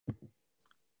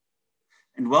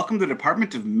and welcome to the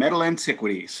Department of Metal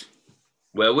Antiquities.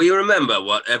 Where we remember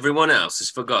what everyone else has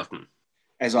forgotten.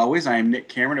 As always, I am Nick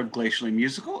Cameron of Glacially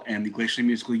Musical and the Glacially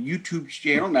Musical YouTube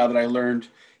channel, now that I learned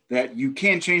that you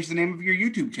can change the name of your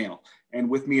YouTube channel. And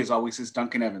with me, as always, is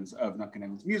Duncan Evans of Duncan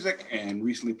Evans Music, and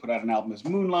recently put out an album as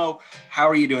Moonlow. How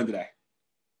are you doing today?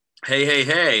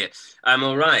 Hey. I'm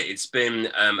all right. It's been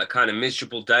a kind of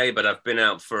miserable day, but I've been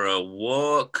out for a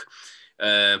walk,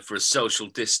 for a social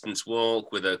distance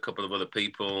walk with a couple of other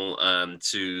people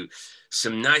to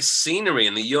some nice scenery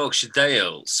in the Yorkshire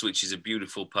Dales, which is a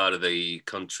beautiful part of the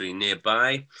country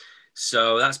nearby.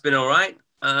 So that's been all right.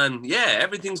 And yeah,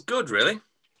 everything's good, really.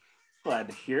 Glad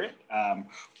to hear it.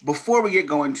 Before we get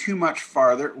going too much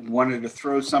farther, wanted to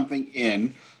throw something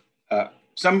in.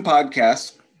 Some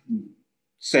podcasts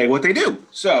say what they do.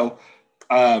 So,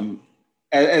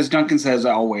 as Duncan says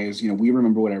always, we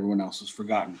remember what everyone else has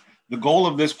forgotten. The goal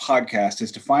of this podcast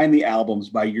is to find the albums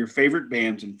by your favorite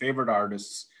bands and favorite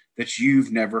artists that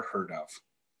you've never heard of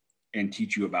and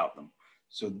teach you about them.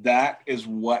 So that is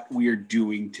what we are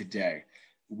doing today.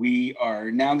 We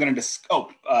are now going to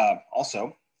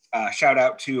also shout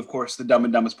out to, of course, the Dumb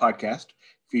and Dumbest podcast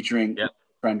featuring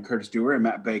friend Curtis Dewar and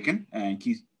Matt Bacon and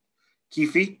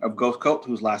Keefe of Ghost Cult,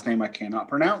 whose last name I cannot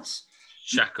pronounce.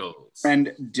 Shackles.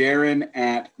 And Darren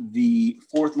at the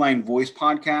Fourth Line Voice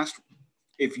podcast.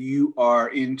 If you are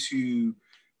into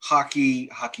hockey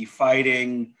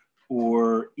fighting,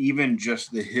 or even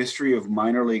just the history of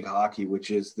minor league hockey,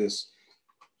 which is this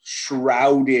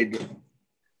shrouded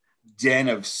den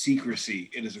of secrecy,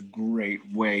 it is a great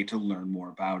way to learn more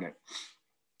about it.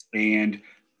 And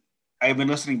I have been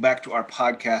listening back to our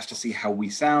podcast to see how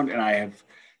we sound, and I have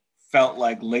felt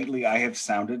like lately I have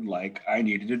sounded like I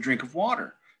needed a drink of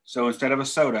water. So instead of a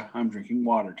soda, I'm drinking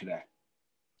water today.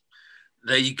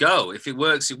 There you go. If it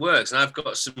works, it works. And I've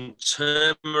got some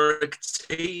turmeric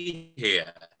tea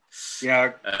here.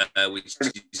 Yeah. Which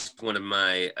is one of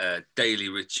my daily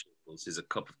rituals, is a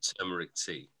cup of turmeric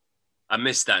tea. I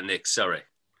missed that, Nick. Sorry.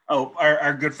 Oh,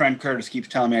 our good friend Curtis keeps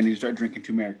telling me I need to start drinking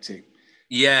turmeric tea.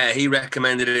 Yeah, he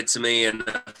recommended it to me, and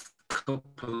a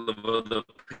couple of other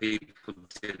people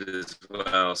did as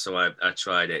well. So I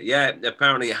tried it. Yeah,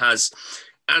 apparently it has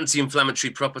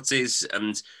anti-inflammatory properties,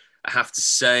 and I have to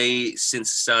say, since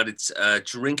I started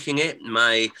drinking it,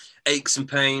 my aches and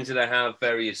pains that I have,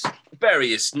 various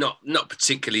not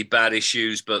particularly bad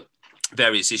issues, but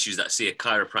various issues that I see a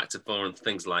chiropractor for and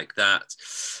things like that,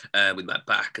 with my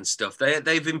back and stuff,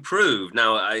 they've improved.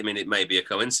 Now, I mean, it may be a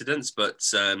coincidence, but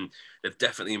they've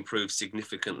definitely improved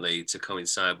significantly to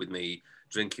coincide with me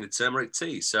drinking the turmeric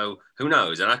tea. So who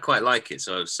knows? And I quite like it,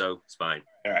 so it's fine.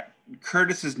 All right.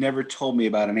 Curtis has never told me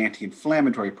about an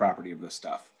anti-inflammatory property of this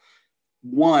stuff.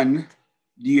 One,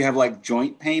 do you have like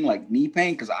joint pain, like knee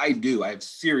pain? Because I do. I have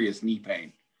serious knee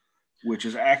pain, which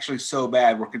is actually so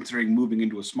bad we're considering moving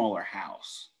into a smaller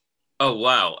house. Oh,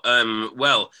 wow.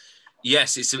 Well,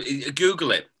 yes,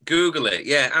 Google it.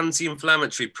 Yeah,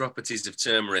 anti-inflammatory properties of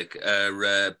turmeric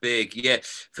are big. Yeah,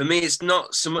 for me, it's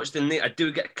not so much the knee. I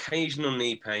do get occasional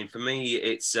knee pain. For me,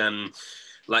 it's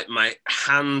like my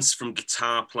hands from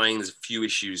guitar playing. There's a few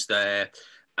issues there.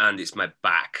 And it's my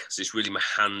back. So it's really my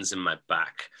hands and my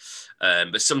back.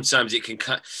 But sometimes it can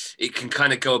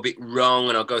kind of go a bit wrong,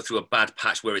 and I'll go through a bad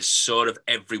patch where it's sort of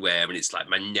everywhere, and it's like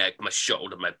my neck, my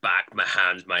shoulder, my back, my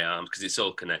hands, my arms, because it's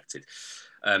all connected.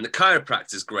 The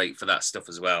chiropractor is great for that stuff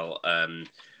as well.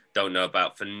 Don't know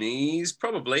about for knees,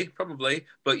 probably,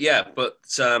 but yeah, but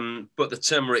the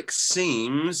turmeric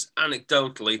seems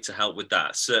anecdotally to help with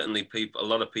that. Certainly, a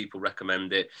lot of people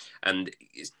recommend it, and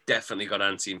it's definitely got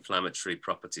anti-inflammatory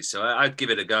properties. So I'd give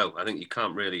it a go. I think you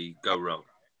can't really go wrong.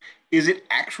 Is it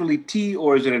actually tea,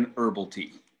 or is it an herbal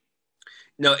tea?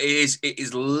 No, it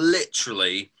is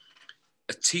literally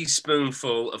a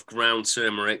teaspoonful of ground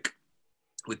turmeric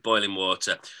with boiling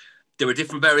water. There are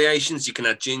different variations. You can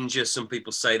add ginger. Some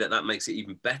people say that makes it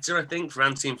even better, I think, for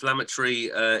anti-inflammatory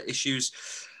issues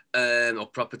or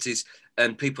properties.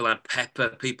 And people add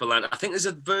pepper. I think there's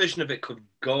a version of it called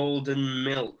golden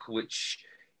milk, which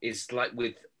is like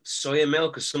with soya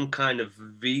milk or some kind of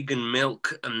vegan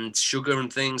milk and sugar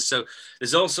and things. So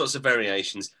there's all sorts of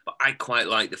variations, but I quite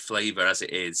like the flavor as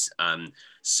it is.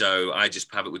 So I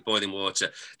just have it with boiling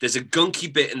water. There's a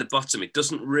gunky bit in the bottom. It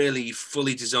doesn't really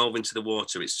fully dissolve into the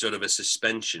water. It's sort of a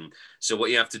suspension. So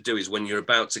what you have to do is when you're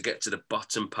about to get to the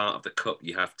bottom part of the cup,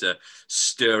 you have to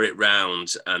stir it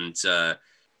round, and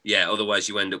otherwise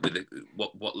you end up with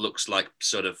what looks like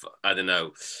sort of, I don't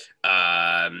know,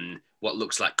 what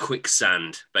looks like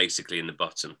quicksand basically in the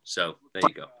bottom. So there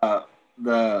you go.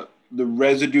 The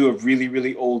residue of really,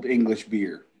 really old English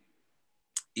beer.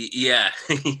 Yeah,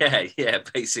 yeah,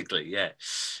 basically, yeah,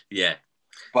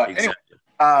 But anyway,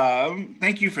 exactly.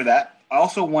 thank you for that. I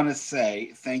also want to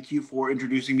say thank you for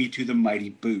introducing me to the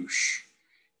Mighty Boosh.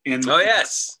 In the Oh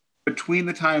yes, between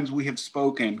the times we have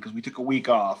spoken, because we took a week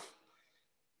off,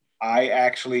 I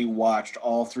actually watched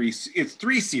all three. It's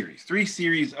three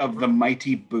series of the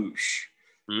Mighty Boosh,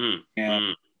 mm, and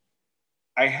mm.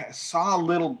 I saw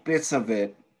little bits of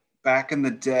it back in the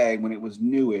day when it was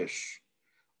newish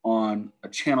on a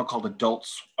channel called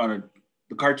Adults on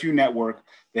the Cartoon Network.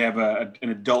 They have an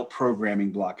adult programming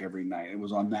block every night. It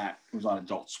was on that. It was on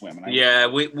Adult Swim, and I Yeah,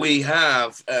 we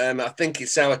have. I think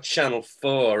it's our Channel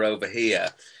 4 over here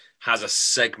has a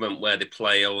segment where they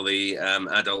play all the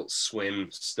Adult Swim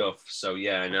stuff. So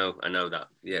yeah, I know that.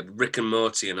 Yeah, Rick and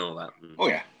Morty and all that. oh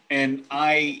yeah, and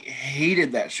I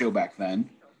hated that show back then,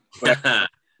 but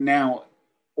now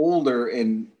older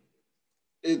and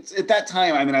it's at that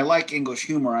time. I mean, I like English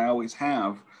humor. I always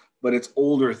have, but it's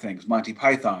older things: Monty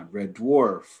Python, Red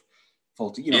Dwarf,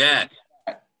 Faulty, Yeah,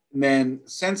 And then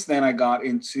since then, I got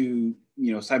into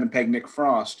Simon Pegg, Nick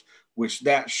Frost, which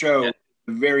that show yeah,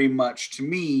 very much to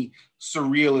me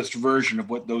surrealist version of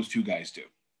what those two guys do.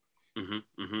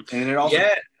 And it also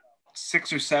yeah,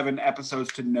 6 or 7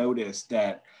 episodes to notice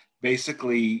that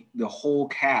basically the whole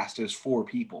cast is 4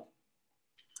 people,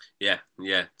 yeah.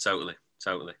 Totally.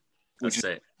 which is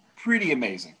That's it. pretty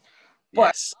amazing.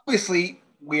 But Yes. obviously,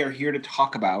 we are here to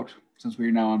talk about, since we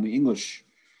are now on the English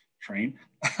train,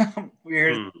 we're here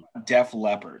to talk Mm, about Def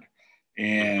Leppard.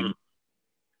 mhm. And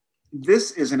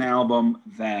this is an album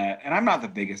that, and I'm not the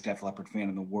biggest Def Leppard fan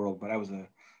in the world, but I was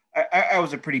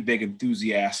a pretty big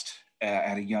enthusiast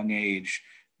at a young age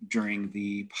during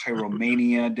the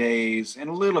Pyromania days and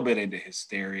a little bit into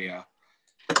Hysteria.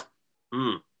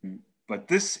 Mm, But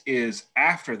this is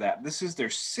after that. This is their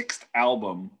 6th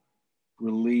album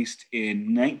released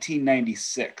in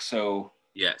 1996. So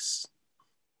yes.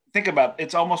 think about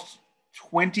it's almost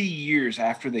 20 years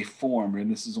after they formed, and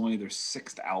this is only their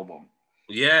 6th album.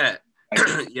 Yeah.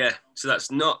 Like, Yeah. So that's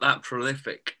not that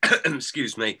prolific.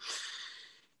 Excuse me.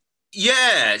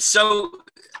 Yeah. So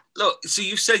look, so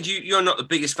you said you're not the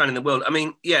biggest fan in the world. I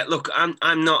mean, yeah, look,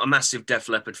 I'm not a massive Def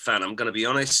Leppard fan. I'm gonna be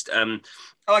honest. I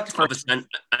like the first. Obviously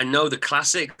I know the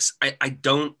classics. I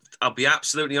don't I'll be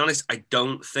absolutely honest, I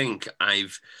don't think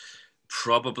I've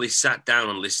probably sat down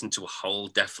and listened to a whole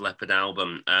Def Leppard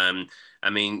album. I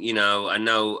mean, I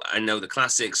know the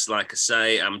classics. Like I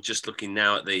say, I'm just looking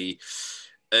now at the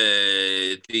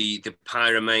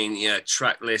Pyromania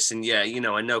track list, and yeah,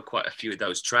 I know quite a few of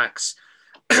those tracks.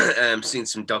 Seen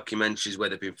some documentaries where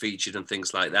they've been featured and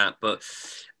things like that, but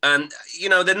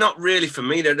they're not really for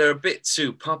me. They're a bit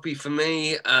too poppy for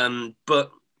me.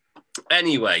 But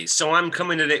anyway, so I'm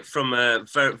coming at it from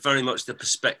very, very much the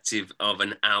perspective of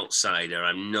an outsider.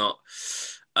 I'm not.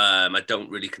 I don't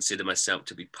really consider myself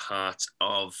to be part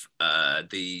of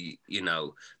the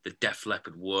Def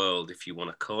Leppard world, if you want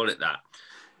to call it that.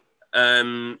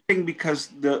 Because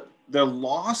the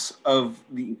loss of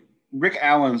the Rick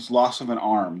Allen's loss of an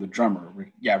arm, the drummer,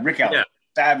 Rick Allen, Yeah,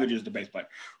 Savage is the bass player.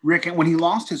 Rick, when he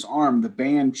lost his arm, the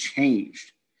band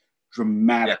changed yeah,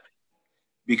 dramatically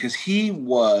because he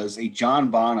was a John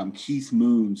Bonham, Keith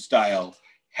Moon style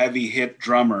heavy hit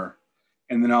drummer,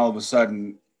 and then all of a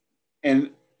sudden,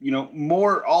 and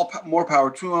more power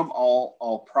to him,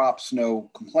 all props, no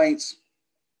complaints.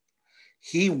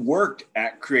 He worked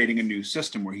at creating a new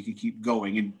system where he could keep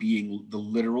going and being the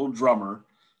literal drummer.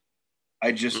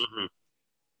 I just, hmm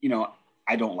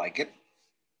I don't like it.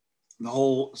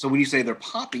 So when you say they're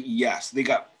poppy, yes, they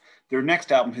got their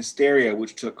next album, Hysteria,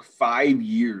 which took 5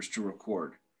 years to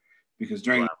record because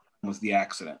during wow, that was the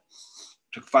accident.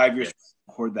 It took 5 years to yes,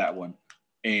 record that one,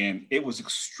 and it was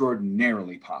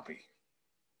extraordinarily poppy.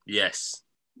 yes,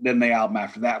 Then the album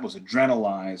after that was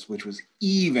Adrenalize, which was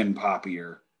even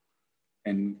poppier.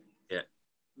 And yeah.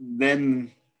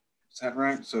 then, is that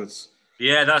right? So it's,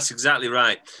 Yeah, that's exactly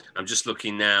right. I'm just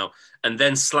looking now. And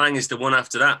then Slang is the one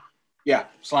after that. yeah,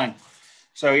 Slang.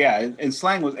 So yeah, and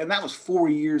Slang was, and that was 4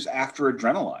 years after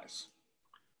Adrenalize.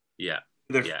 Yeah,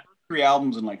 Their first yeah, 3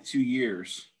 albums in like 2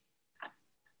 years,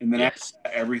 and then after yes.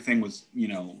 that, everything was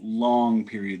long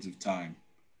periods of time.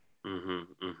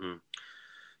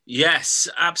 Yes,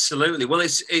 absolutely. Well,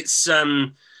 it's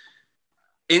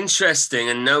interesting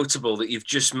and notable that you've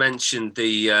just mentioned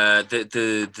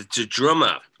the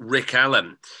drummer Rick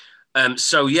Allen.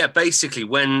 So yeah, basically,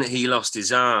 when he lost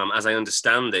his arm, as I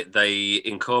understand it, they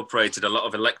incorporated a lot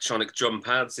of electronic drum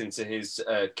pads into his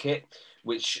kit,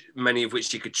 many of which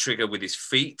he could trigger with his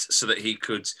feet, so that he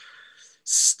could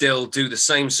still do the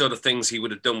same sort of things he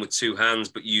would have done with two hands,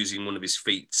 but using one of his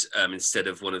feet instead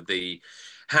of one of the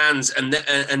hands, and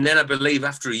then I believe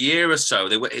after a year or so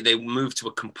they moved to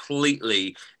a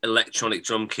completely electronic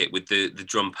drum kit with the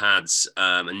drum pads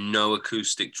and no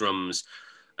acoustic drums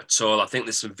at all. I think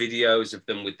there's some videos of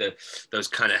them with those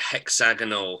kind of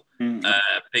hexagonal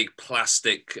big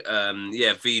plastic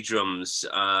V drums.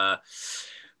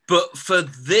 But for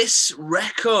this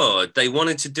record, they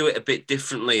wanted to do it a bit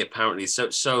differently, apparently.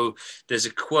 So there's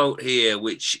a quote here,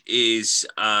 which is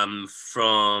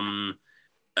from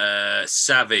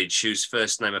Savage, whose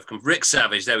first name I've come... Rick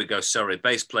Savage, there we go, sorry.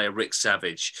 Bass player Rick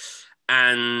Savage.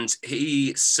 And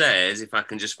he says, if I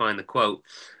can just find the quote,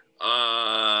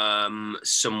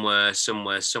 somewhere,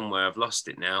 I've lost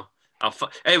it now.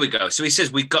 Here we go. So he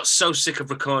says, we got so sick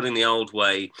of recording the old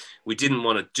way. We didn't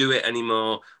want to do it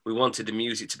anymore. We wanted the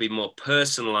music to be more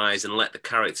personalized and let the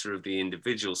character of the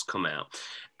individuals come out.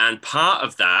 And part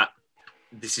of that,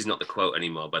 this is not the quote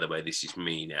anymore, by the way, this is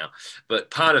me now. But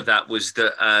part of that was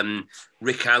that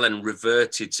Rick Allen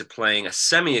reverted to playing a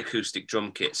semi-acoustic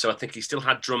drum kit. So I think he still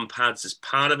had drum pads as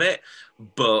part of it,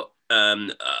 but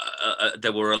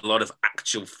there were a lot of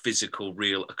actual physical,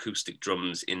 real acoustic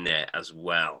drums in there as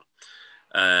well.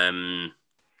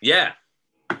 Yeah.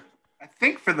 I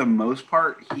think for the most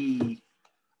part, he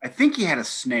had a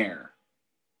snare.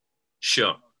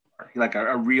 Sure. Like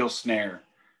a real snare.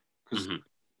 Because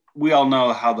we all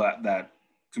know how that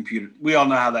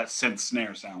synth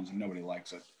snare sounds and nobody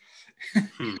likes it.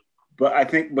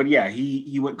 But yeah,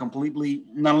 he went completely,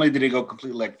 not only did he go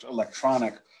completely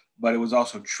electronic, but it was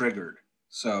also triggered.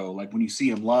 So like when you see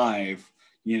him live,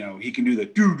 you know, he can do the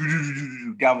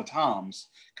do down the toms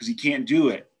because he can't do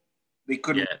it. They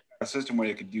couldn't have a system where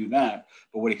they could do that,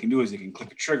 but what he can do is he can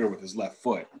click a trigger with his left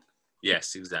foot.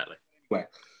 Yes, exactly. Anyway,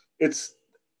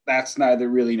 that's neither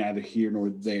here nor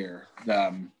there.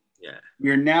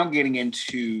 We're now getting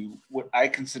into what I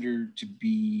consider to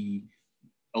be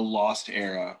a lost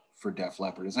era for Def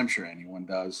Leppard, as I'm sure anyone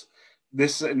does.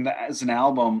 This is an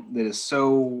album that is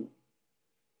so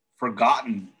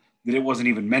forgotten that it wasn't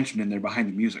even mentioned in there behind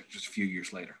the music just a few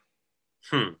years later.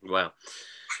 Wow.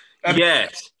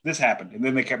 Yes. This happened, and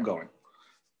then they kept going.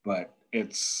 But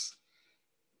it's...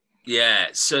 Yeah,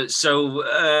 so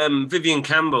Vivian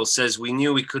Campbell says, we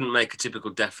knew we couldn't make a typical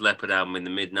Def Leppard album in the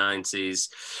mid-90s.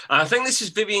 I think this is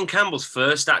Vivian Campbell's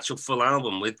first actual full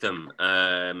album with them.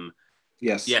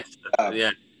 Yes. Yeah.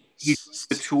 He did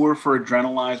a tour for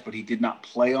Adrenalize, but he did not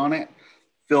play on it.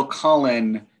 Phil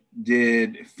Cullen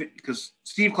did, because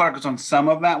Steve Clark was on some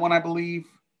of that one, I believe.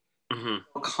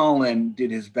 Phil Cullen did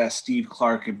his best Steve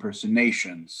Clark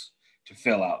impersonations to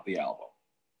fill out the album.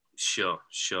 Sure.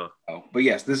 Oh, but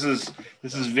yes, this is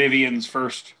Vivian's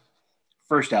first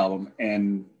album,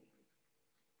 and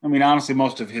I mean honestly,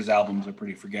 most of his albums are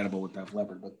pretty forgettable with Def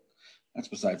Leppard, but that's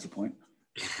besides the point.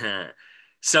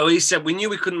 So he said, we knew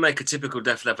we couldn't make a typical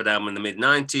Def Leppard album in the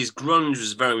mid-90s. Grunge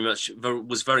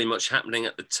was very much happening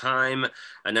at the time,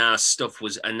 and our stuff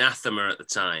was anathema at the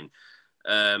time.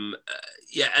 And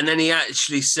then he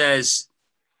actually says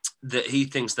that he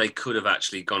thinks they could have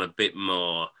actually gone a bit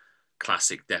more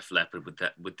classic Def Leppard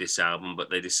with this album, but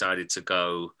they decided to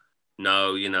go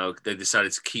they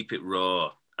decided to keep it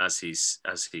raw, as he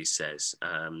says.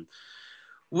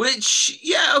 Which,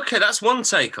 yeah, okay, that's one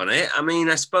take on it. I mean,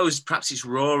 I suppose perhaps it's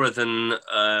rawer than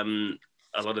a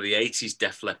lot of the 80s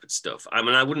Def Leppard stuff. I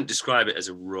mean, I wouldn't describe it as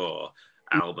a raw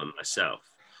album myself.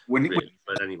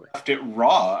 But anyway. Left it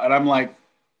raw, and I'm like,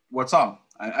 what song?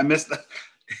 I missed that.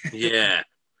 Yeah.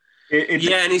 And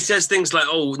he says things like,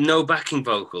 oh, no backing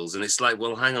vocals. And it's like,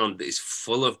 well, hang on, it's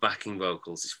full of backing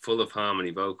vocals. It's full of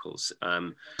harmony vocals.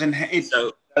 It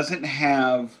doesn't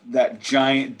have that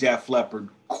giant Def Leppard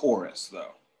chorus,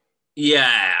 though.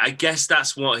 Yeah, I guess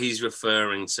that's what he's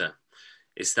referring to.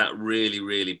 It's that really,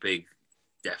 really big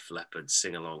Def Leppard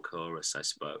sing-along chorus, I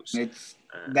suppose.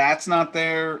 That's not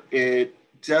there. It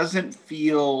doesn't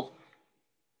feel...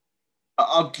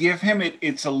 I'll give him it.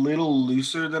 It's a little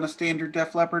looser than a standard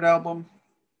Def Leppard album,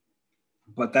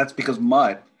 but that's because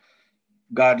Mutt,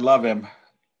 God love him,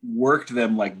 worked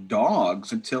them like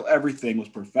dogs until everything was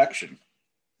perfection.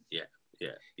 Yeah.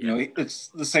 You know, it's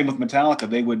the same with Metallica.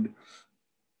 They would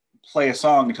play a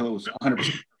song until it was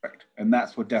 100% perfect, and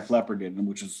that's what Def Leppard did, and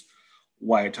which is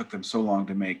why it took them so long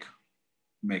to make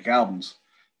albums.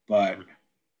 But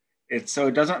it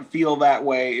doesn't feel that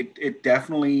way. It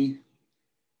definitely.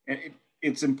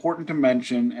 It's important to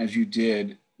mention, as you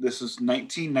did, this is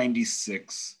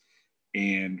 1996,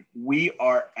 and we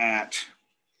are at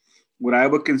what I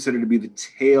would consider to be the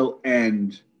tail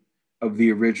end of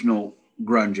the original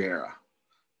grunge era.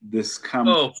 This comes...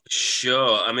 Oh, for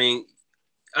sure. I mean,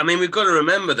 we've got to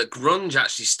remember that grunge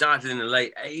actually started in the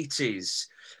late 80s.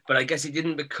 but I guess it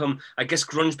didn't become. I guess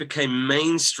grunge became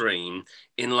mainstream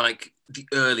in like the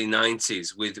early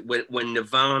 '90s with when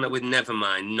Nirvana with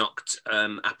Nevermind knocked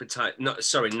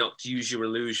knocked Use Your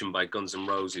Illusion by Guns N'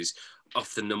 Roses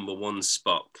off the #1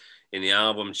 spot in the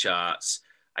album charts.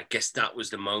 I guess that was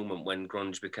the moment when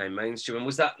grunge became mainstream. And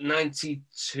was that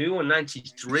 92 or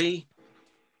 93?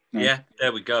 Yeah,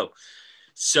 there we go.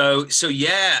 So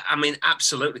yeah, I mean,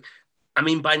 absolutely. I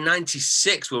mean, by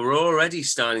 96, we were already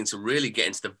starting to really get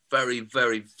into the very,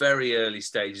 very, very early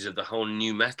stages of the whole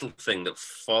new metal thing that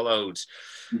followed.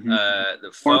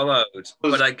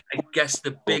 But I guess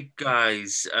the big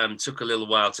guys took a little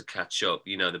while to catch up,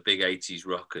 the big 80s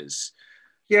rockers.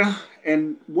 Yeah,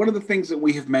 and one of the things that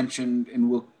we have mentioned and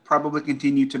will probably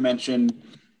continue to mention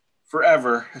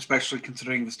forever, especially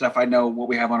considering the stuff I know what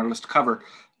we have on our list to cover,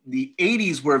 the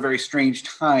 80s were a very strange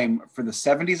time for the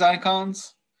 70s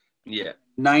icons. Yeah.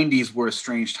 90s were a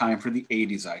strange time for the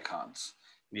 80s icons.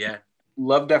 Yeah.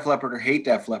 Love Def Leppard or hate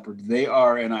Def Leppard, they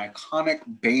are an iconic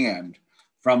band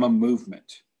from a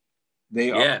movement. They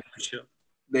are, for sure.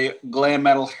 They glam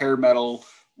metal, hair metal,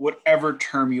 whatever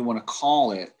term you want to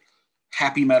call it.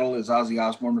 Happy metal, as Ozzy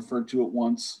Osbourne referred to it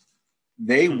once.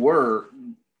 They were,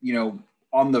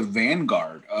 on the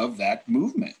vanguard of that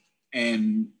movement.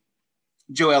 And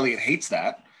Joe Elliott hates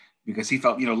that because he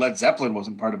felt, Led Zeppelin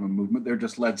wasn't part of a movement. They're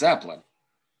just Led Zeppelin.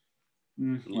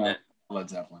 Well, Led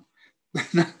Zeppelin.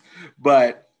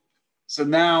 But so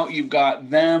now you've got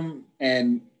them,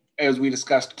 and as we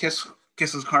discussed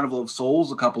Kiss's Carnival of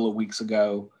Souls a couple of weeks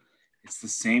ago, it's the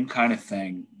same kind of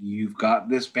thing. You've got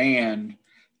this band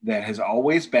that has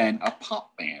always been a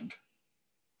pop band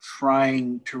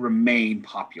trying to remain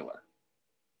popular.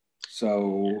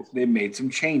 So they made some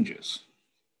changes.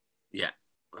 Yeah,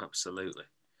 absolutely.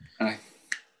 And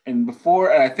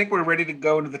I think we're ready to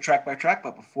go into the track by track,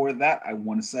 but before that, I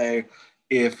want to say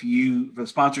the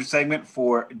sponsored segment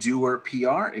for Doer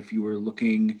PR, if you were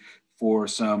looking for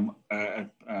some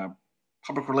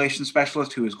public relations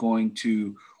specialist who is going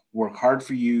to work hard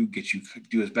for you,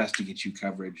 do his best to get you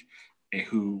coverage,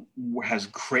 who has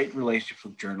great relationships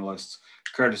with journalists,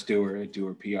 Curtis Doer at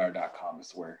doerpr.com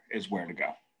is where to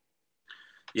go.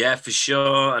 Yeah, for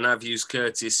sure. And I've used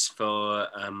Curtis for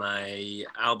my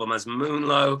album as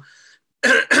Moonlow.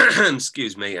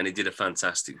 Excuse me. And he did a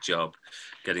fantastic job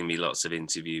getting me lots of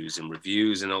interviews and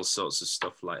reviews and all sorts of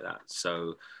stuff like that.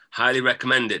 So highly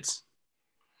recommended.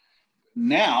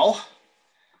 Now,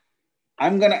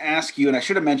 I'm going to ask you, and I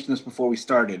should have mentioned this before we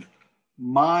started,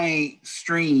 my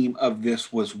stream of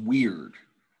this was weird.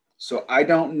 So I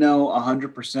don't know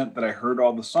 100% that I heard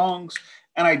all the songs,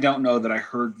 and I don't know that I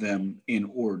heard them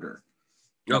in order.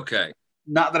 Okay.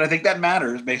 Not that I think that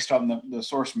matters based on the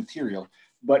source material,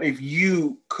 but if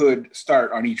you could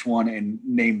start on each one and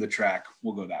name the track,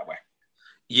 we'll go that way.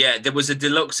 Yeah, there was a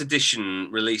deluxe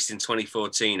edition released in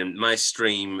 2014, and my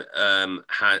stream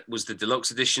was the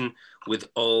deluxe edition with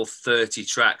all 30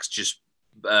 tracks just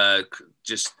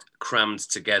crammed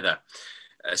together.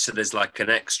 So there's like an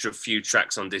extra few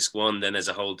tracks on disc 1, then there's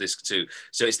a whole disc 2.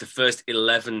 So it's the first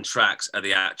 11 tracks of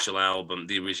the actual album,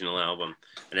 the original album,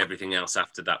 and everything else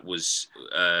after that was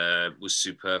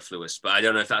superfluous. But I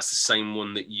don't know if that's the same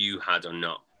one that you had or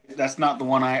not. That's not the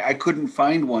one. I couldn't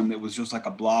find one that was just like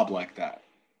a blob like that.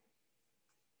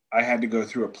 I had to go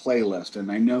through a playlist,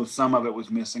 and I know some of it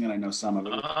was missing, and I know some of it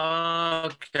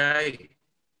was... Okay.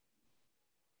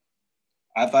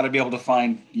 I thought I'd be able to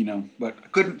find, but I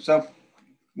couldn't, so...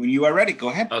 When you are ready, go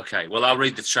ahead. Okay, well, I'll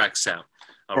read the tracks out.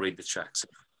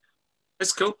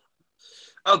 That's cool.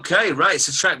 Okay, right.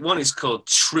 So track 1 is called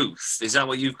Truth. Is that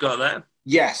what you've got there?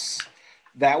 Yes.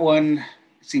 That one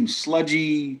seems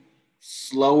sludgy,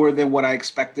 slower than what I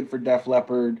expected for Def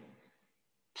Leppard,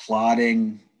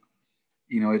 plodding,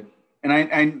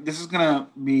 and this is going to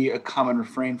be a common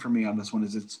refrain for me on this one,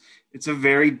 is it's a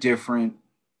very different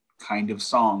kind of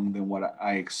song than what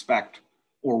I expect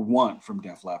or want from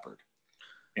Def Leppard.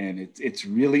 And it's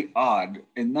really odd.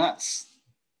 And that's,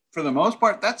 for the most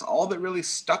part, that's all that really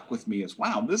stuck with me is,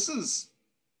 wow, this is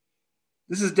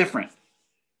different.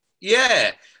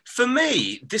 Yeah. For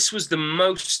me, this was the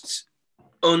most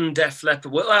un-Def Leppard.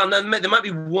 Well, there might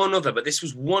be one other, but this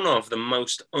was one of the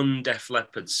most un-Def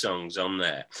Leppard songs on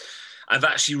there. I've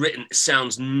actually written, it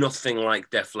sounds nothing like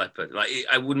Def Leppard. Like,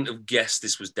 I wouldn't have guessed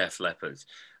this was Def Leppard.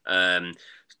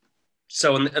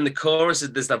 So in the chorus,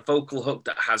 there's that vocal hook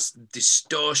that has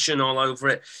distortion all over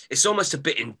it. It's almost a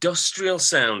bit industrial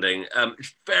sounding.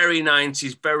 Very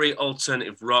 90s, very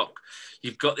alternative rock.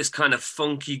 You've got this kind of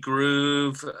funky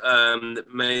groove that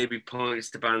maybe points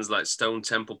to bands like Stone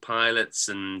Temple Pilots.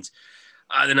 And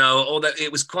I don't know. Although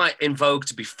it was quite in vogue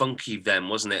to be funky then,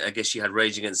 wasn't it? I guess you had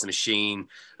Rage Against the Machine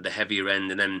at the heavier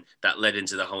end, and then that led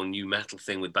into the whole new metal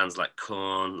thing with bands like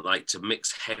Korn. Like to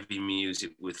mix heavy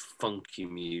music with funky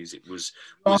music was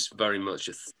very much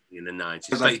a thing in the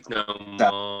 90s. Faith No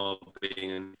More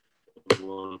being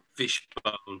one,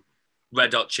 Fishbone,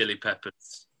 Red Hot Chili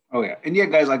Peppers. Oh yeah, and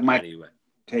guys like Mike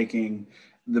taking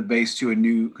the bass to a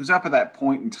new, because up at that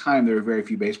point in time there were very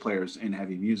few bass players in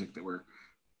heavy music that were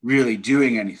really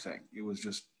doing anything. It was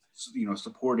just,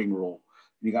 supporting role.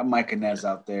 And you got Mike Inez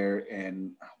out there,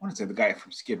 and I want to say the guy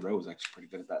from Skid Row was actually pretty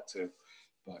good at that too.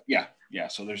 But yeah.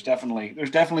 So there's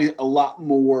definitely a lot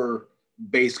more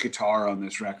bass guitar on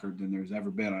this record than there's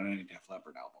ever been on any Def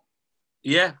Leppard album.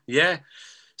 Yeah.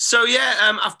 So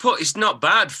I've put it's not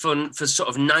bad for sort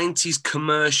of 90s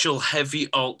commercial heavy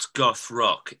alt goth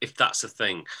rock, if that's a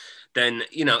thing. Then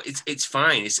it's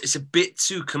fine. It's a bit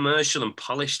too commercial and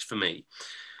polished for me.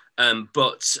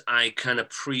 But I can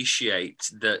appreciate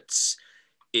that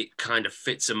it kind of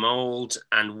fits a mold,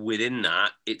 and within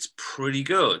that, it's pretty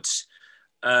good.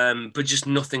 But just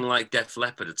nothing like Def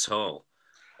Leppard at all.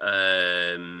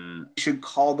 You should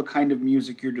call the kind of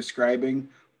music you're describing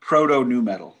proto nu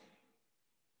metal.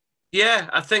 Yeah,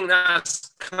 I think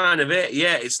that's kind of it.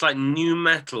 Yeah, it's like new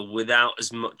metal without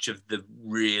as much of the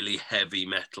really heavy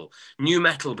metal. New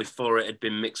metal before it had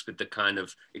been mixed with the kind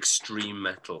of extreme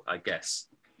metal, I guess.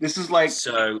 This is like,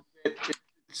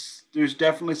 there's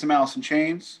definitely some Alice in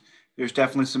Chains, there's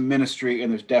definitely some Ministry, and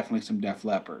there's definitely some Def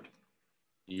Leppard.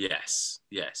 Yes,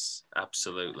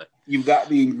 absolutely. You've got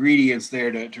the ingredients there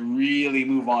to really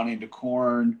move on into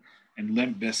Korn and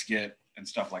Limp Bizkit and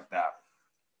stuff like that.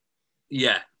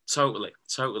 Yeah, totally.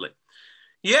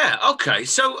 Yeah, okay.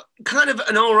 So kind of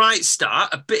an all right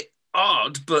start, a bit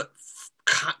odd, but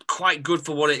quite good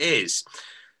for what it is.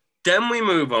 Then we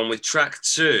move on with track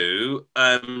 2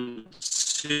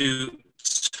 to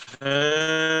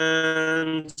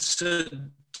Turn to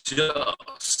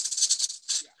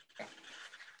Dust.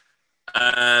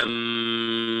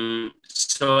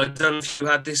 So I don't know if you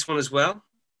had this one as well.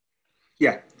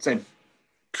 Yeah, same.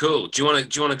 Cool. Do you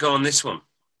want to go on this one?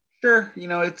 Sure.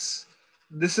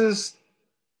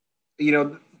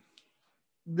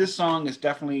 This song is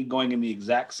definitely going in the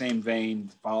exact same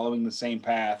vein, following the same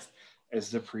path as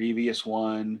the previous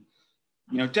one.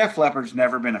 Def Leppard's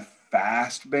never been a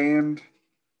fast band,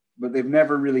 but they've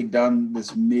never really done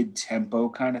this mid-tempo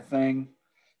kind of thing.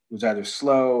 It was either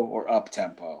slow or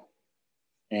up-tempo.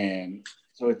 And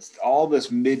so it's all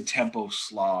this mid-tempo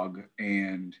slog.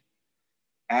 And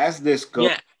as this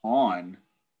goes on,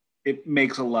 it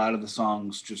makes a lot of the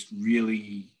songs just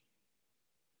really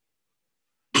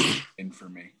in for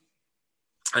me.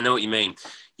 I know what you mean.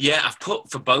 Yeah, I've put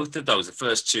for both of those, the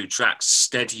first 2 tracks,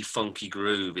 steady, funky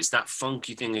groove. It's that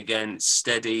funky thing again, it's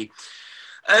steady.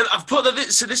 I've put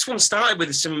so this one started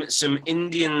with some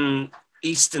Indian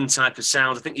Eastern type of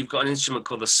sound. I think you've got an instrument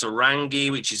called the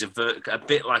sarangi, which is a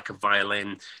bit like a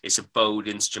violin. It's a bowed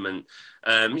instrument.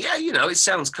 It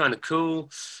sounds kind of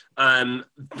cool.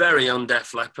 Very on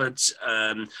Def Leppard.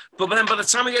 But then by the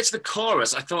time we get to the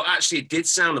chorus, I thought actually it did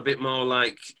sound a bit more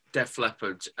like Def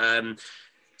Leppard. It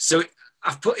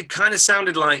kind of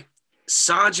sounded like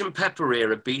Sgt. Pepper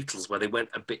era Beatles, where they went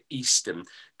a bit Eastern,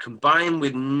 combined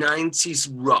with 90s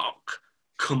rock,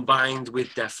 combined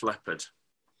with Def Leppard.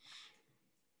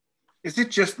 Is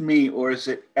it just me, or is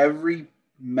it every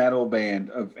metal band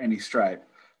of any stripe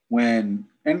and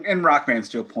rock bands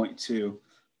to a point too,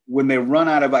 when they run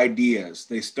out of ideas,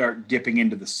 they start dipping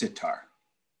into the sitar?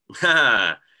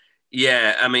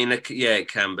 Yeah, I mean, it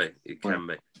can be. It can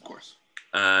be. Of course.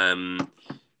 But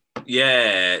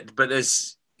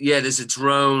there's a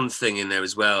drone thing in there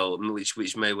as well,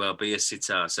 which may well be a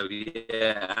sitar. So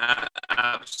yeah,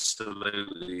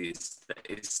 absolutely,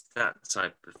 it's that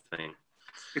type of thing.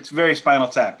 It's very Spinal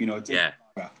Tap,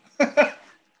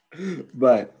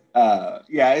 But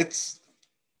it's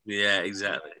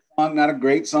exactly. Not a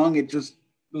great song. It just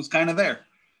was kind of there.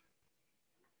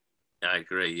 I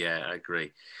agree.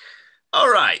 All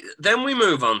right, then we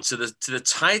move on to the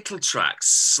title track,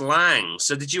 Slang.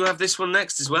 So did you have this one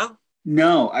next as well?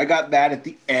 No, I got that at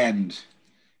the end.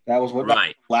 That was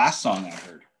the last song I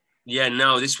heard. Yeah,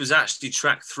 no, this was actually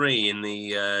track 3 in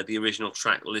the original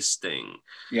track listing.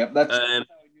 Yep, that's how I knew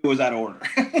it was that order.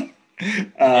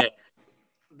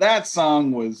 That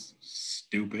song was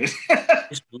stupid.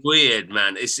 It's weird,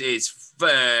 man. It's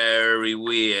very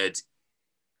weird.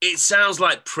 It sounds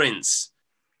like Prince.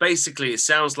 Basically, it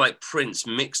sounds like Prince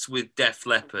mixed with Def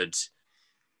Leppard.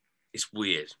 It's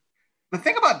weird. The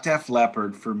thing about Def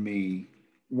Leppard for me,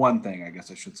 one thing I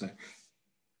guess I should say,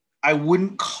 I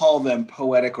wouldn't call them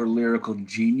poetic or lyrical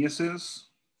geniuses,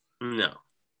 No.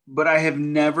 but I have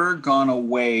never gone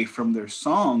away from their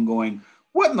song going,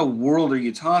 what in the world are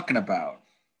you talking about?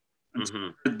 Until Hmm.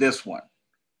 I heard this one.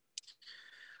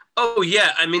 Oh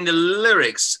yeah, I mean the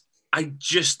lyrics. I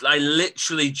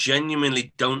literally,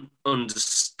 genuinely don't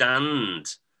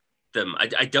understand them.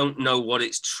 I don't know what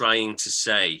it's trying to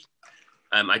say.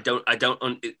 I don't.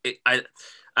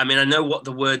 I mean, I know what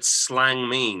the word slang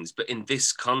means, but in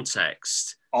this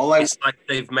context, All I it's like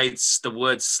they've made the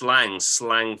word slang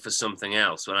for something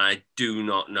else, and I do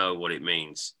not know what it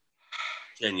means.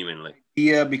 Genuinely.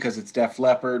 idea because it's Def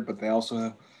Leppard, but they also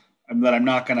have that I'm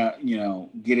not gonna,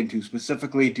 get into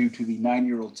specifically due to the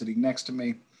 9-year-old sitting next to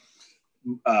me.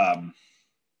 Um,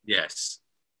 Yes.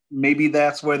 Maybe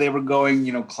that's where they were going,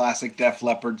 classic Def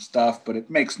Leppard stuff, but it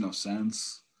makes no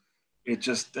sense. It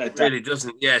just It really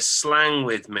doesn't. Yeah, slang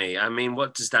with me. I mean,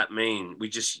 what does that mean? We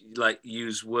just like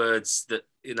use words that,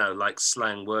 like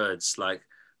slang words. Like,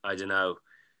 I don't know,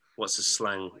 what's a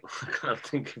slang? I can't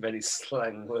think of any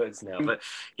slang words now. But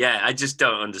yeah, I just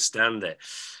don't understand it.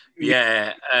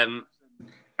 Yeah.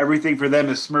 everything for them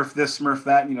is Smurf this, Smurf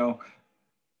that.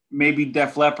 Maybe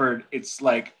Def Leppard, it's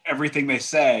like everything they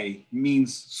say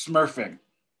means Smurfing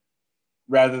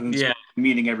rather than Yeah.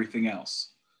 meaning everything else.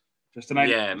 Just an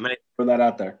idea. Yeah. Throw that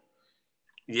out there.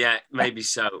 Yeah. Maybe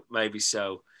so. Maybe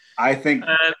so. I think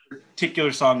Um, the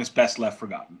particular song is best left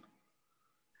forgotten.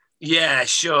 yeah.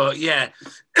 Sure. Yeah.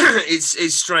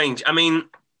 It's strange. I mean,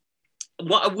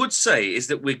 what I would say is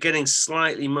that we're getting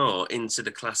slightly more into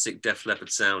the classic Def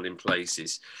Leppard sound in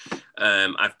places.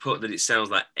 I've put that it sounds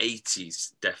like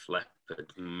 80s Def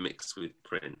Leppard mixed with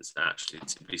Prince, actually,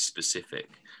 to be specific.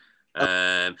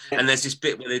 And there's this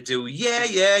bit where they do, yeah,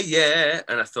 yeah, yeah.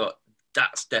 And I thought,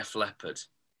 that's Def Leppard.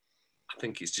 I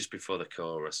think it's just before the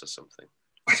chorus or something.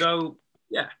 So,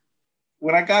 yeah.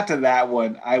 When I got to that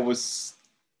one, I was,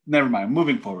 never mind,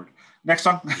 moving forward. Next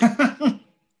song.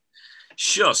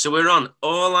 Sure. So we're on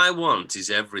All I Want Is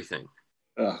Everything.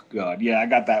 Oh, God. Yeah, I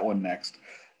got that one next.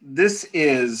 This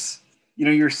is,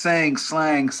 you're saying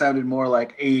slang sounded more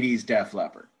like 80s Def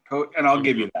Leppard. And I'll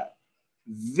give you that.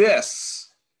 This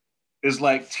is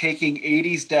like taking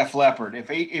 80s Def Leppard. If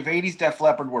 80s Def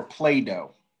Leppard were Play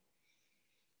Doh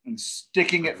and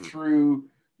sticking it through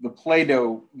the Play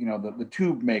Doh, the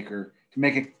tube maker to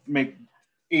make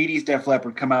 80s Def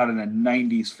Leppard come out in a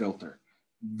 90s filter.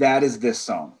 That is this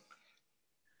song.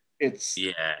 It's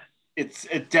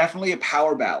definitely a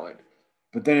power ballad,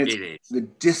 but then it's the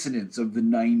dissonance of the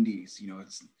 90s.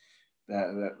 It's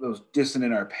those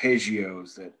dissonant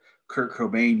arpeggios that Kurt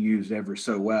Cobain used ever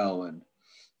so well, and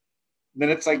then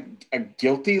it's like a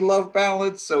guilty love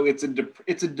ballad. So it's a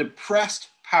depressed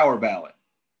power ballad.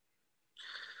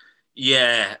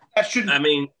 Yeah, that shouldn't. I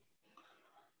mean,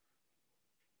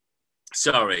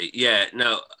 sorry. Yeah,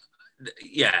 no.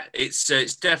 Yeah, it's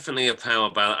definitely a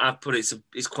power ballad. I've put it's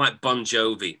quite Bon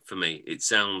Jovi for me. It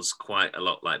sounds quite a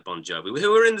lot like Bon Jovi,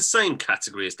 who are in the same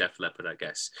category as Def Leppard, I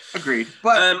guess. Agreed,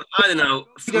 but I don't know.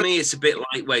 For me, it's a bit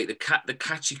lightweight. The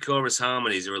catchy chorus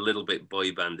harmonies are a little bit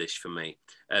boy bandish for me.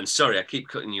 Sorry, I keep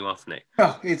cutting you off, Nick.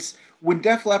 No, it's when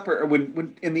Def Leppard, or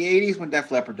when in the '80s when Def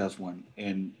Leppard does one,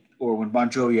 or when Bon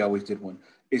Jovi always did one.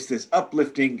 It's this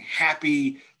uplifting,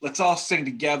 happy. Let's all sing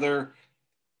together,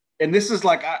 and this is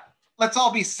like. Let's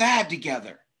all be sad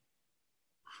together.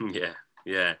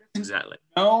 Yeah, exactly.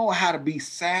 Know how to be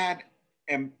sad,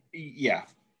 and yeah.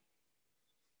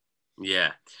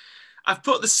 I've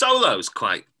put the solos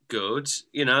quite good.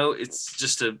 It's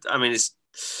just it's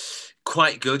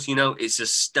quite good. It's a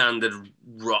standard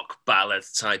rock ballad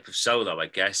type of solo, I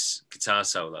guess, guitar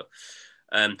solo.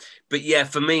 But yeah,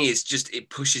 for me, it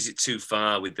pushes it too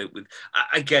far with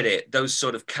I get it. Those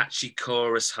sort of catchy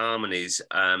chorus harmonies.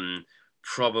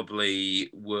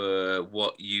 Probably were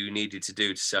what you needed to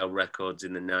do to sell records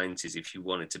in the 90s if you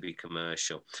wanted to be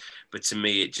commercial. But to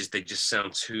me, they just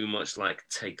sound too much like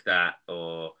Take That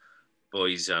or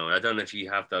Boyzone. I don't know if you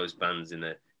have those bands in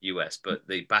the US, but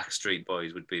the Backstreet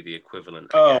Boys would be the equivalent,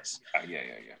 I guess. Yeah.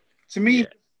 To me,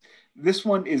 this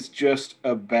one is just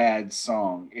a bad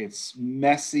song. It's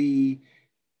messy,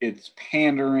 it's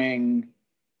pandering,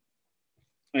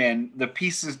 and the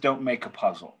pieces don't make a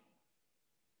puzzle.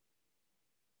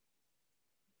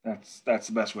 That's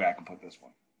the best way I can put this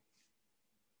one.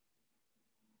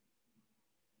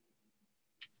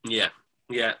 Yeah.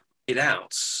 It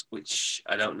Out, which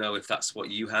I don't know if that's what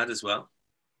you had as well.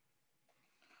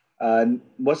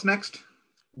 What's next?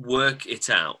 Work It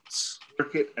Out.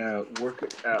 Work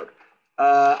It Out.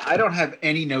 I don't have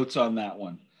any notes on that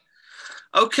one.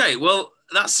 Okay, well,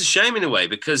 that's a shame in a way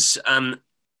because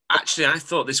actually I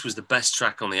thought this was the best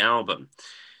track on the album.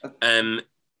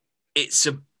 It's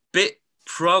a bit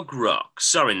prog rock.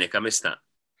 Sorry, Nick, I missed that.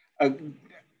 A,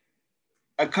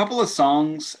 a couple of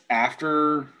songs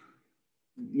after,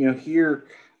 here,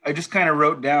 I just kind of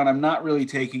wrote down, I'm not really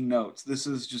taking notes. This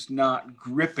is just not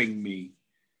gripping me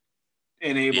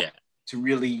and able Yeah. to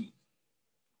really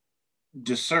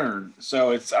discern.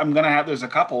 So I'm gonna have there's a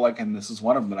couple like, and this is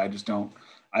one of them that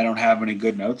I don't have any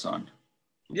good notes on.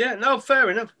 Yeah, no, fair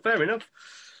enough. Fair enough.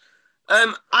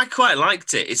 I quite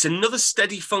liked it. It's another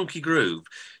steady, funky groove.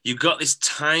 You've got this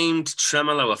timed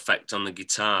tremolo effect on the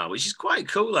guitar, which is quite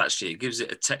cool, actually. It gives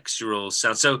it a textural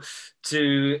sound. So,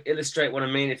 to illustrate what I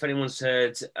mean, if anyone's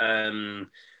heard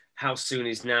How Soon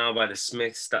Is Now by the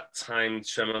Smiths, that timed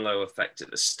tremolo effect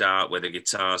at the start where the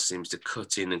guitar seems to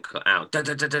cut in and cut out, type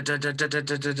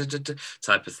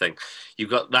of thing. You've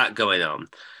got that going on.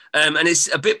 And it's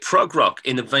a bit prog rock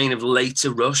in the vein of later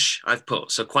Rush, I've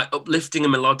put. So quite uplifting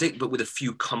and melodic, but with a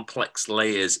few complex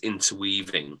layers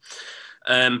interweaving.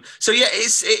 So yeah,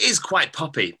 it is quite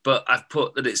poppy, but I've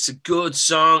put that it's a good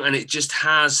song and it just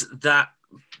has that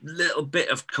little bit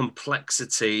of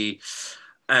complexity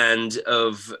and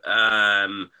of I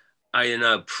don't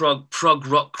know, prog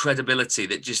rock credibility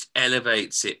that just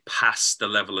elevates it past the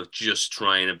level of just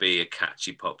trying to be a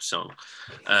catchy pop song.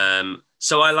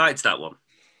 So I liked that one.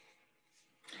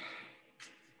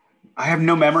 I have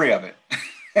no memory of it.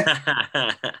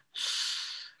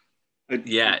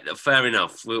 Yeah, fair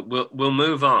enough. We'll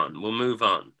move on. We'll move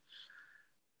on.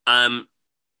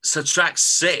 So track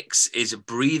 6 is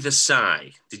Breathe a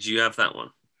Sigh. Did you have that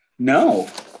one? No,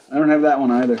 I don't have that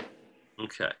one either.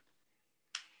 Okay.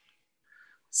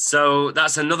 So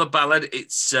that's another ballad.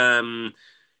 It's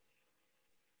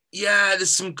yeah, there's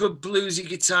some good bluesy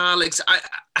guitar licks.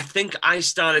 I think I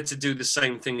started to do the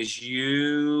same thing as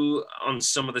you on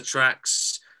some of the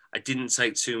tracks. I didn't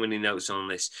take too many notes on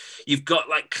this. You've got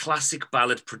like classic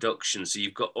ballad production. So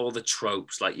you've got all the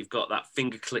tropes, like you've got that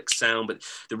finger click sound, but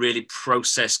the really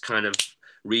processed kind of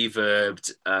reverbed,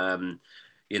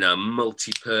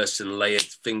 multi-person layered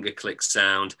finger click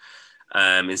sound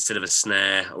instead of a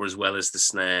snare or as well as the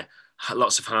snare.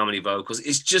 Lots of harmony vocals.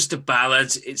 It's just a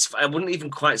ballad. I wouldn't even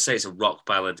quite say it's a rock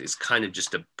ballad. It's kind of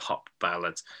just a pop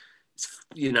ballad.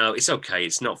 It's okay.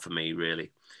 It's not for me,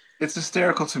 really. It's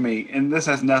hysterical to me, and this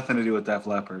has nothing to do with Def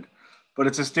Leppard, but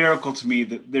it's hysterical to me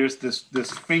that there's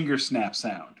this finger snap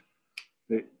sound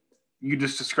that you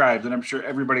just described, and I'm sure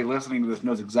everybody listening to this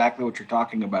knows exactly what you're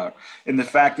talking about, and the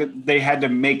fact that they had to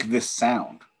make this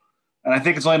sound. And I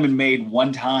think it's only been made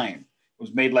one time. It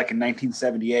was made like in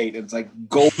 1978, and it's like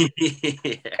gold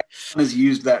Yeah. has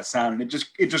used that sound, and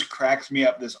it just cracks me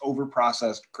up, this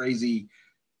overprocessed, crazy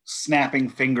snapping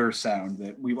finger sound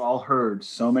that we've all heard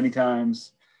so many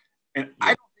times. And I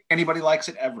don't think anybody likes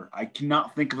it ever. I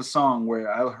cannot think of a song where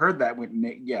I heard that went,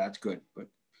 yeah, it's good. But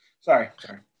sorry.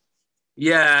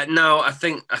 Yeah, no, I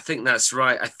think that's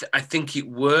right. I think it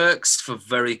works for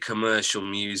very commercial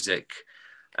music.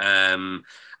 You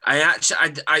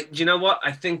know what?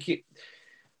 I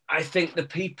think the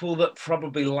people that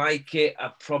probably like it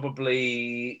are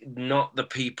probably not the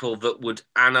people that would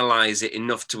analyze it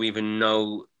enough to even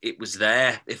know it was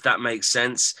there, if that makes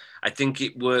sense. I think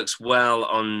it works well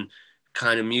on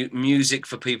kind of music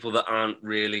for people that aren't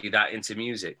really that into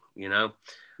music,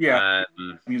 Yeah,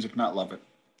 music, not love it.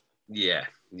 Yeah.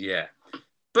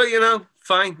 But,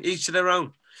 fine, each to their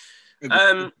own.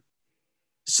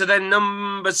 So then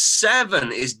number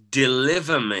 7 is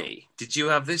Deliver Me. Did you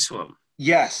have this one?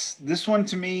 Yes, this one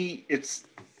to me, it's,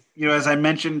 as I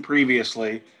mentioned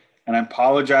previously, and I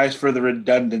apologize for the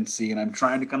redundancy, and I'm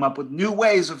trying to come up with new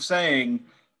ways of saying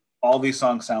all these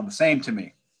songs sound the same to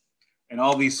me. And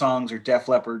all these songs are Def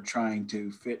Leppard trying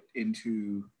to fit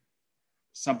into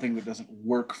something that doesn't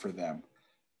work for them.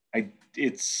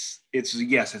 It's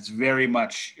very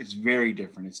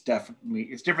different. It's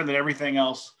different than everything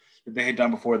else that they had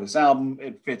done before this album.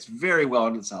 It fits very well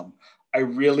into this album. I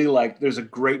really there's a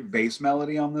great bass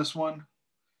melody on this one.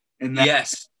 And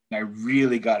that I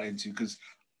really got into because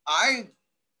I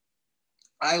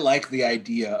like the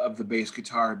idea of the bass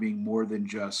guitar being more than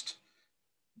just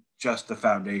the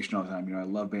foundation all the time. I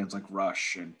love bands like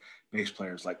Rush and bass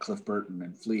players like Cliff Burton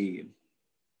and Flea and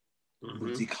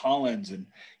Bootsy Collins and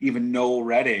even Noel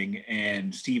Redding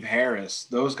and Steve Harris.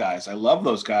 Those guys, I love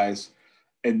those guys.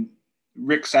 And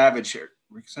Rick Savage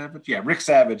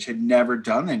had never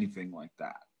done anything like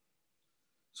that.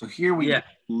 So here we get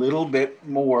a little bit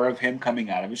more of him coming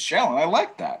out of his shell, and I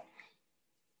like that.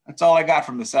 That's all I got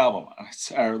from this album,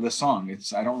 or the song.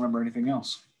 I don't remember anything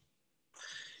else.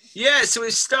 Yeah, so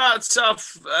it starts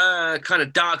off kind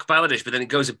of dark balladish, but then it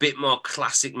goes a bit more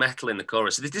classic metal in the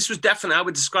chorus. So this was definitely, I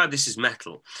would describe this as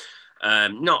metal.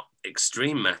 Not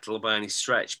extreme metal by any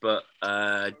stretch, but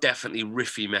definitely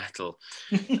riffy metal.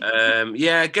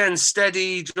 Yeah, again,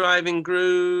 steady driving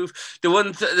groove.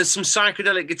 There's some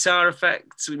psychedelic guitar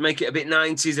effects would make it a bit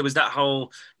 90s. There was that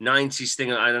whole 90s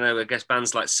thing. I don't know. I guess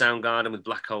bands like Soundgarden with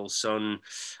Black Hole Sun,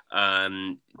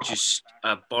 just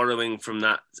borrowing from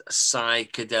that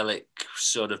psychedelic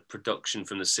sort of production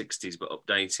from the 60s, but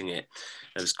updating it.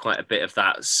 There was quite a bit of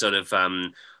that sort of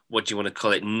what do you want to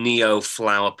call it, neo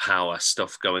flower power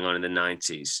stuff going on in the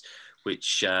 90s,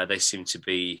 which they seem to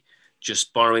be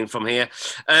just borrowing from here.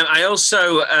 I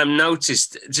also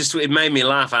noticed, just it made me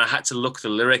laugh, and I had to look the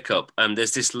lyric up.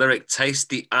 There's this lyric, taste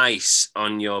the ice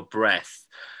on your breath.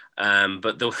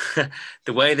 But the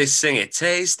way they sing it,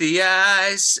 taste the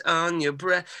ice on your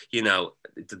breath, you know,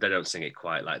 they don't sing it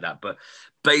quite like that, but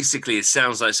basically it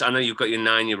sounds like, I know you've got your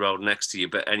 9-year-old next to you,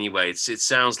 but anyway, it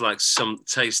sounds like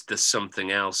taste the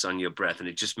something else on your breath, and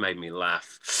it just made me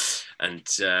laugh. And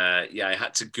yeah, I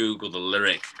had to Google the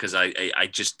lyric because I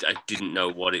didn't know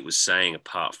what it was saying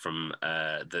apart from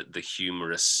the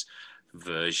humorous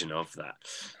version of that.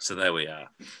 So there we are.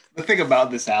 The thing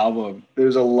about this album,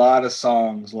 there's a lot of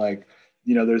songs like,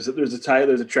 you know, there's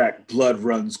a track, Blood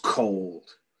Runs Cold,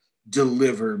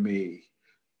 Deliver Me,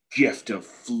 Gift of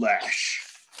Flesh.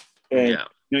 And yeah,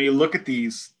 you know, you look at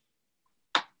these,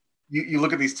 I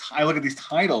look at these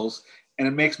titles, and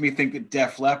it makes me think that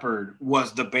Def Leppard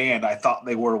was the band I thought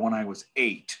they were when I was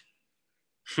 8.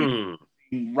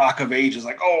 Rock of Ages,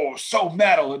 like, oh, so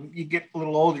metal, and you get a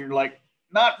little older, you're like,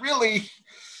 not really.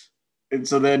 And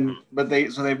so then,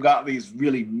 they've got these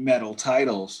really metal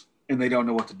titles, and they don't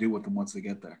know what to do with them once they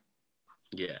get there.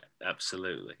 Yeah,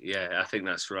 absolutely. Yeah, I think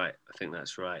that's right.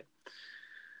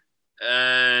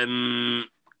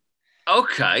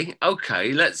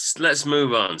 Okay. Let's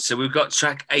move on. So we've got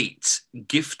track 8,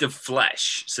 Gift of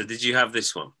Flesh. So did you have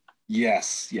this one?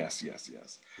 Yes. Okay.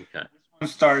 This one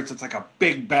starts, it's like a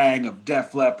big bang of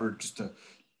Def Leppard, just a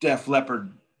Def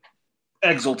Leppard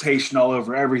exultation all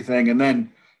over everything, and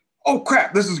then, oh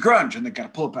crap, this is grunge, and they gotta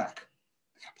pull it back.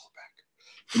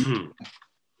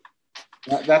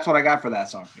 That's what I got for that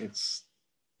song. It's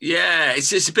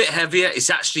a bit heavier. It's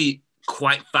actually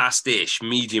quite fast-ish,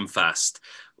 medium fast.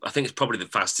 I think it's probably the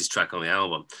fastest track on the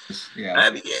album.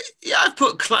 Yeah, I've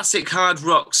put classic hard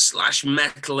rock /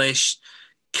 metalish,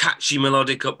 catchy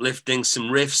melodic uplifting, some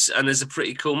riffs, and there's a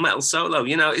pretty cool metal solo.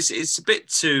 You know, it's a bit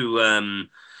too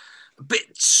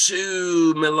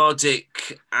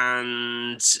melodic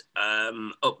and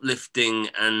uplifting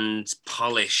and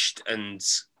polished and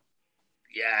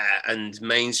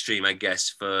mainstream, I guess,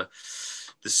 for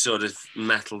the sort of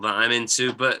metal that I'm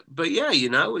into. But yeah, you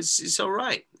know, it's all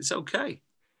right. It's okay.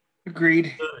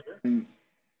 Agreed.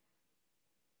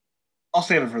 I'll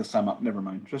save it for the sum up. Never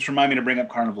mind. Just remind me to bring up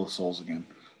Carnival of Souls again,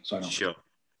 so I don't. Sure.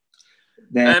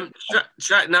 Then,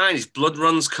 track 9 is Blood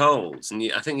Runs Cold,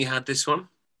 and I think you had this one.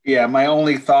 Yeah, my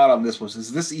only thought on this was: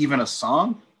 is this even a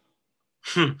song?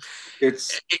 It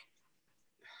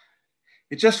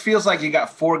just feels like you got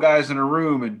 4 guys in a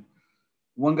room, and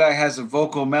one guy has a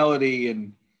vocal melody,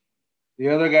 and the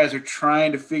other guys are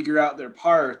trying to figure out their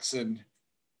parts, and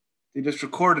they just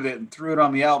recorded it and threw it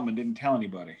on the album and didn't tell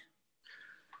anybody.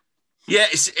 Yeah,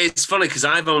 it's funny because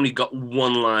I've only got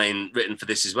one line written for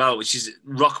this as well, which is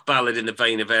rock ballad in the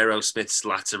vein of Aerosmith's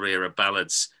latter era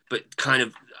ballads, but kind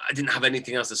of I didn't have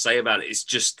anything else to say about it.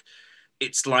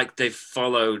 It's like they've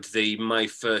followed the My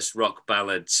First Rock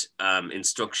Ballad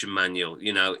instruction manual.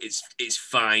 You know, it's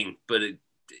fine, but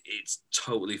it's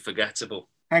totally forgettable.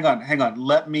 Hang on.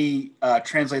 Let me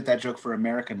translate that joke for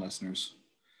American listeners.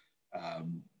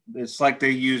 It's like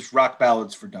they use rock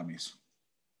ballads for dummies.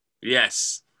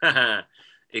 Yes,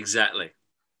 exactly.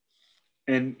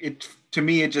 And to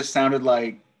me, it just sounded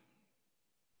like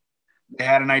they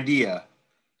had an idea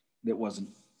that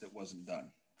wasn't done.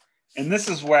 And this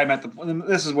is where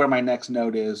this is where my next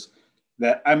note is,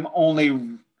 that I'm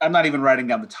not even writing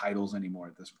down the titles anymore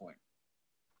at this point.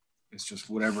 It's just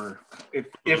whatever. If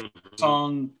the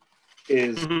song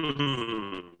is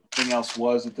something else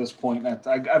was at this point.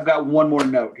 I've got one more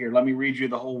note here. Let me read you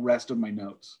the whole rest of my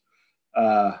notes.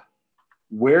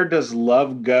 Where Does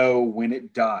Love Go When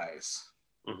It Dies?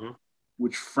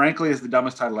 Which frankly is the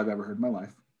dumbest title I've ever heard in my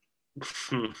life.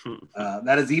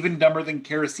 That is even dumber than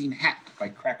Kerosene Hat by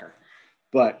Cracker.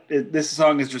 But this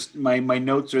song is just, my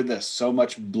notes are this, so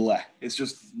much bleh. It's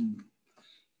just,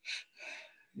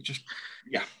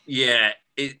 yeah. Yeah,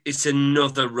 it's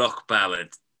another rock ballad.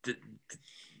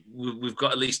 We've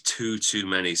got at least two too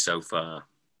many so far.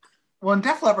 Well, and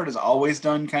Def Leppard has always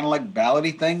done kind of like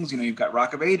ballady things. You know, you've got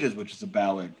Rock of Ages, which is a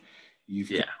ballad. You've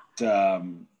got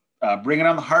Bringing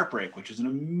On the Heartbreak, which is an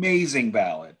amazing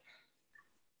ballad.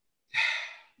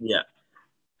 Yeah.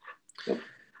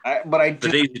 But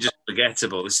these are just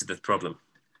forgettable. This is the problem.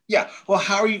 yeah. Well,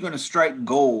 how are you going to strike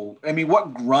gold? I mean,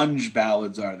 what grunge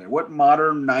ballads are there? What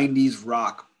modern '90s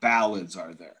rock ballads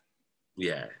are there?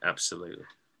 Yeah, absolutely.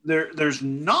 There's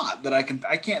not that I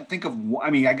can't think of. I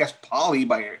mean, I guess Polly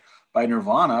by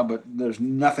Nirvana, but there's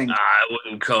nothing. I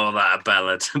wouldn't call that a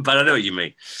ballad, but I know what you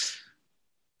mean.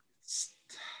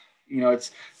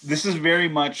 This is very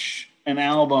much an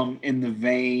album in the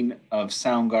vein of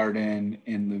Soundgarden,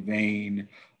 in the vein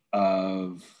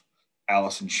of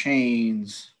Alice in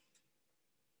Chains,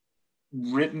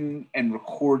 written and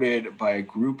recorded by a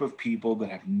group of people that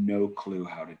have no clue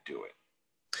how to do it.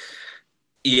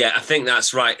 Yeah, I think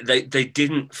that's right. They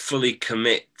didn't fully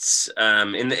commit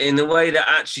in the way that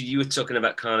actually you were talking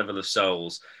about Carnival of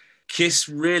Souls. Kiss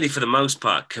really, for the most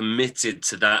part, committed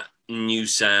to that new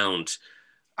sound.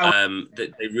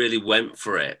 That they really went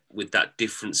for it with that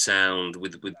different sound,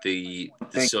 with the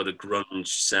sort of grunge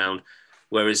sound.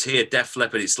 Whereas here, Def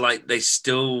Leppard, it's like they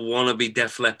still want to be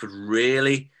Def Leppard,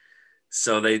 really.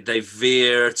 So they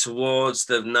veer towards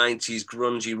the 90s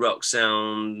grungy rock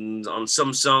sound on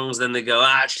some songs. Then they go,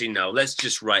 actually, no, let's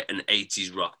just write an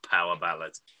 80s rock power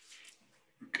ballad.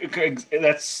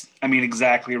 That's, I mean,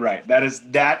 exactly right.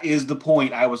 That is the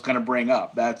point I was going to bring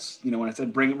up. That's, when I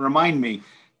said remind me,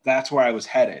 that's where I was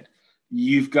headed.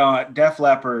 You've got Def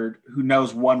Leppard, who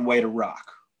knows one way to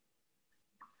rock.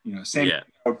 Same way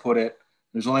I would put it.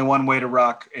 There's only one way to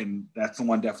rock, and that's the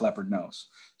one Def Leppard knows.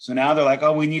 So now they're like,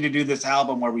 oh, we need to do this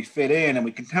album where we fit in and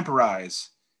we contemporize.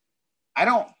 I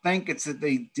don't think it's that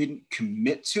they didn't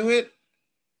commit to it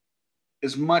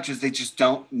as much as they just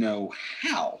don't know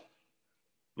how.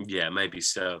 Yeah, maybe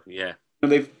so. Yeah.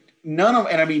 None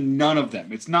of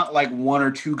them. It's not like one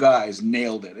or two guys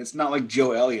nailed it. It's not like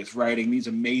Joe Elliott's writing these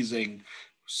amazing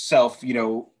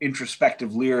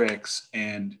introspective lyrics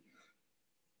and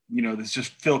this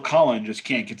just Phil Collins just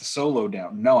can't get the solo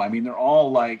down. No, I mean, they're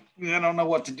all like, I don't know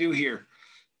what to do here.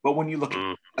 But when you look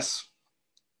at this,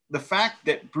 the fact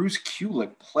that Bruce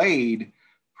Kulick played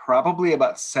probably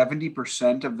about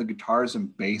 70% of the guitars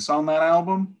and bass on that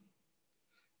album,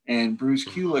 and Bruce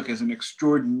Kulick is an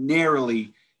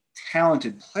extraordinarily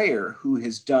talented player who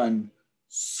has done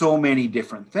so many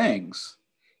different things,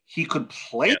 he could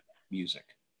play music.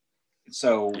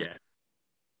 So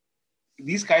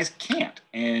these guys can't.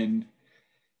 And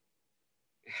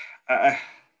I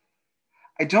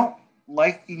don't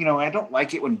like, I don't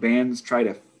like it when bands try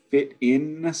to fit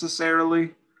in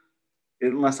necessarily,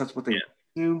 unless that's what they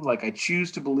do. Like, I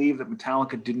choose to believe that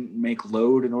Metallica didn't make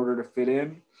Load in order to fit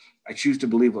in. I choose to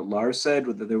believe what Lars said,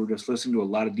 that they were just listening to a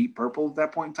lot of Deep Purple at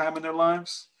that point in time in their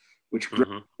lives, which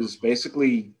is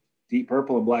basically Deep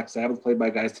Purple and Black Sabbath played by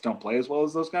guys that don't play as well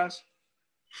as those guys.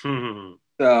 So,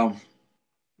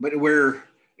 but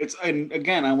and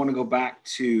again, I want to go back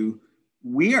to,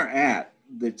 we are at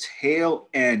the tail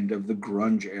end of the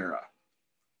grunge era.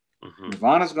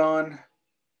 Nirvana's gone.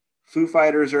 Foo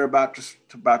Fighters are about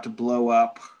to blow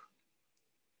up.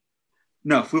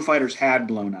 No, Foo Fighters had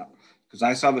blown up, because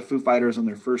I saw the Foo Fighters on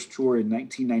their first tour in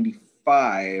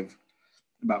 1995,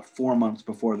 about 4 months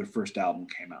before their first album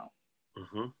came out.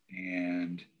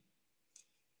 And,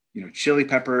 Chili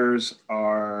Peppers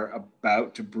are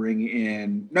about to bring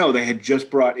in, no, they had just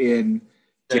brought in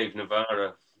Dave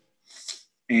Navarro.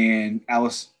 And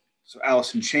Alice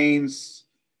in Chains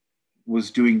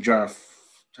was doing the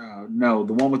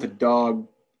one with the dog.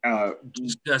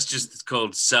 That's just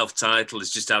called self-titled.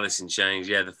 It's just Alice in Chains.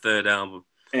 Yeah, the third album.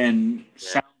 And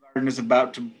Soundgarden is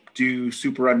about to do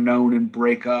Super Unknown and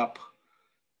break up.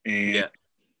 And,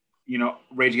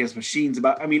 Rage Against the Machine's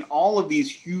all of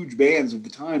these huge bands of the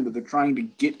time that they're trying to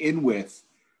get in with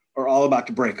are all about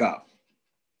to break up.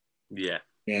 Yeah.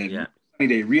 And Sunny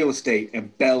Day Real Estate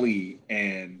and Belly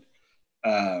and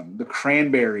the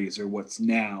Cranberries are what's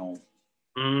now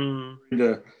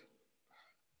into,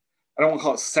 I don't want to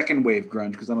call it second wave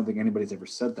grunge, because I don't think anybody's ever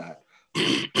said that.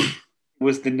 It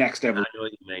was the next ever. I know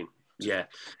what you mean. Yeah.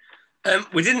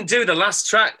 We didn't do the last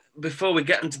track before we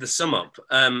get into the sum up.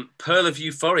 Pearl of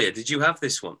Euphoria. Did you have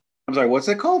this one? I'm sorry, what's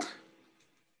it called?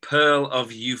 Pearl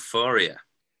of Euphoria.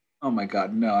 Oh my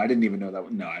God, no, I didn't even know that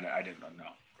one. No, I didn't know.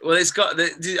 Well, it's got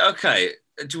okay.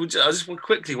 I just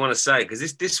quickly want to say,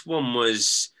 because this one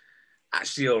was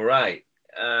actually all right.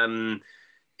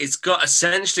 It's got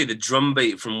essentially the drum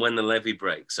beat from When the Levee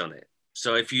Breaks on it.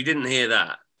 So if you didn't hear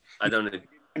that, I don't know.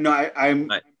 No, I'm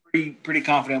pretty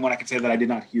confident when I can say that I did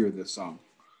not hear this song.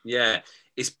 Yeah,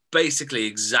 it's basically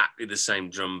exactly the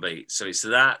same drum beat. So it's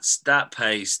that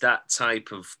pace, that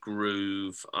type of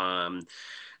groove, and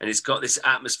it's got this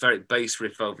atmospheric bass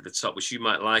riff over the top, which you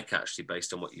might like, actually,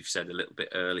 based on what you've said a little bit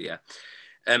earlier.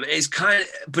 It's kind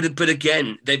of, but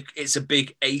again, it's a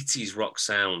big 80s rock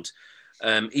sound.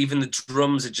 Even the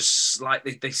drums are just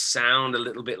slightly, they sound a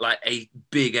little bit like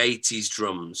big 80s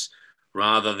drums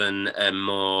rather than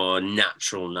more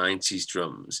natural 90s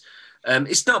drums.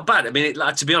 It's not bad. I mean,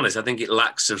 to be honest, I think it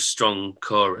lacks a strong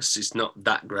chorus. It's not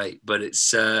that great, but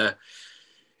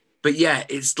but yeah,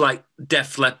 it's like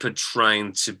Def Leppard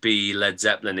trying to be Led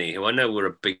Zeppelin-y, who I know were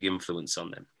a big influence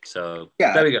on them. So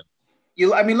Yeah, there we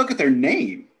go. I mean, look at their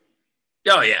name.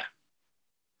 Oh yeah,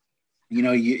 You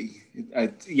know,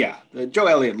 yeah, Joe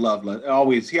Elliott loved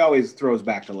he always throws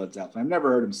back to Led Zeppelin. I've never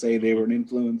heard him say they were an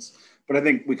influence, but I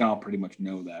think we can all pretty much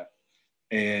know that.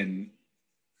 And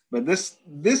but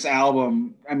this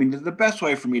album, I mean, the best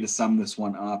way for me to sum this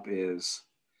one up is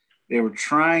they were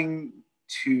trying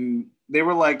they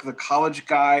were like the college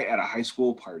guy at a high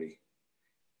school party,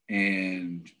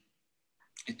 and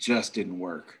it just didn't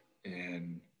work.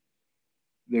 And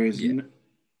there's yeah.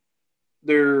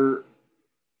 there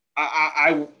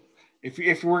I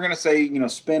if we're gonna say,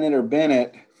 spin it or bin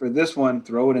it, for this one,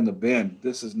 throw it in the bin.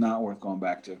 This is not worth going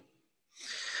back to.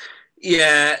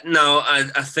 Yeah, no, I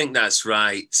think that's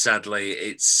right. Sadly,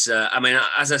 it's. I mean,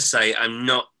 as I say, I'm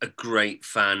not a great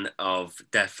fan of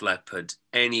Def Leppard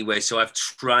anyway. So I've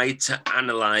tried to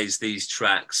analyze these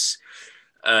tracks,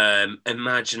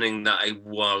 imagining that I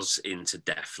was into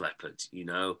Def Leppard,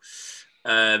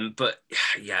 But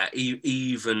yeah,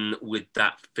 even with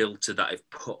that filter that I've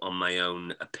put on my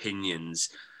own opinions,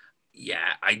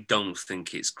 yeah, I don't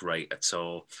think it's great at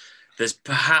all. There's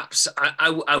perhaps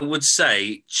I would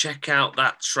say check out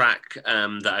that track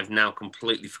that I've now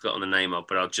completely forgotten the name of,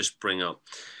 but I'll just bring up.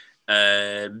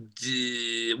 Work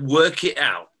It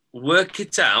Out. Work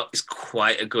It Out is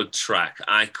quite a good track.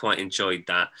 I quite enjoyed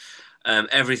that.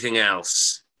 Everything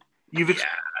else, You've yeah.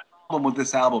 explained the problem with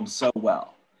this album so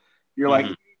well. You're like,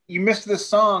 Mm-hmm. you missed this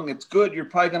song. It's good. You're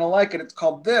probably gonna like it. It's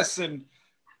called this, and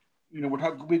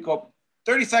we go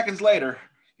 30 seconds later.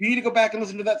 You need to go back and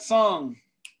listen to that song.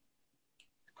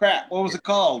 Crap. What was it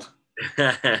called?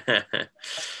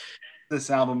 This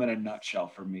album in a nutshell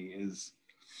for me is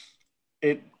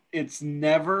it's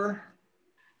never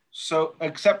so,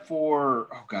 except for,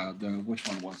 oh god, which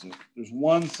one was it? There's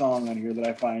one song on here that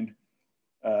I find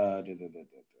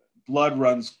blood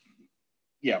runs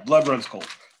blood runs cold.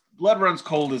 Blood runs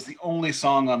cold is the only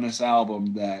song on this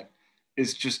album that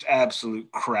is just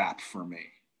absolute crap for me.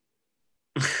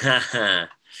 It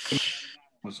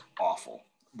was awful,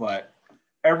 but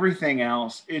everything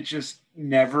else, it just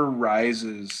never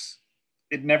rises.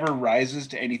 It never rises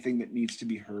to anything that needs to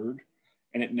be heard,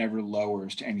 and it never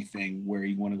lowers to anything where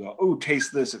you want to go, oh,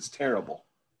 taste this, it's terrible.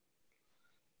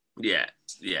 Yeah,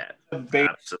 The band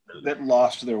absolutely. that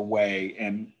lost their way.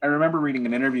 And I remember reading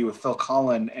an interview with Phil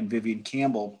Collin and Vivian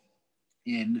Campbell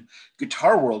in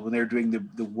Guitar World when they were doing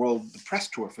the press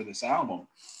tour for this album.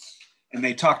 And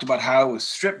they talked about how it was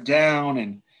stripped down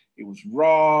and it was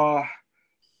raw.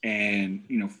 And,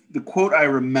 the quote I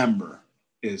remember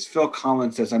is Phil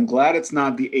Collins says, "I'm glad it's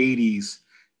not the 80s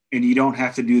and you don't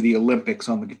have to do the Olympics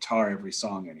on the guitar every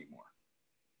song anymore."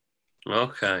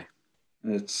 Okay.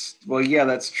 Well, yeah,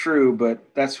 that's true,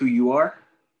 but that's who you are.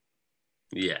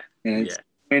 Yeah, And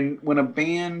yeah, when a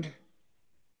band,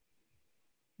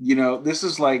 this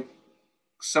is like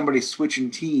somebody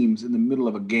switching teams in the middle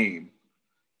of a game.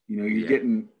 You're yeah,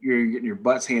 getting your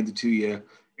butts handed to you,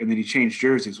 and then you change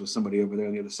jerseys with somebody over there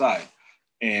on the other side.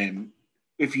 And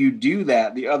if you do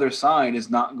that, the other side is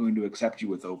not going to accept you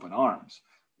with open arms.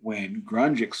 When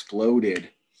grunge exploded,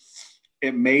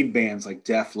 it made bands like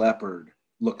Def Leppard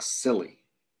look silly.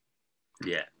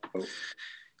 yeah.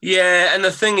 Yeah, and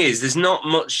the thing is, there's not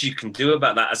much you can do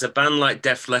about that. As a band like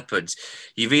Def Leppard,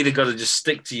 you've either got to just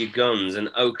stick to your guns and,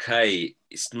 okay,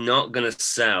 it's not going to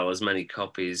sell as many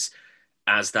copies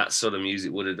as that sort of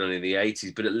music would have done in the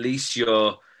 80s, but at least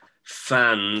your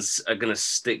fans are going to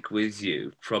stick with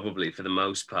you, probably for the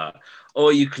most part.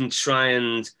 Or you can try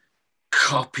and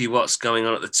copy what's going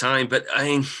on at the time. But I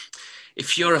mean,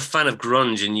 if you're a fan of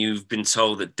grunge and you've been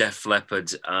told that Def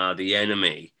Leppard are the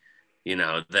enemy,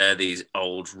 they're these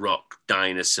old rock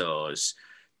dinosaurs,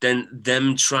 then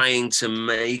them trying to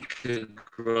make a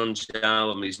grunge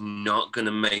album is not going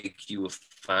to make you a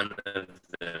fan of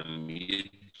them. You're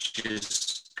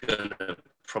just going to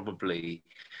probably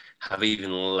have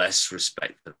even less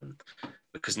respect for them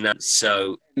because now.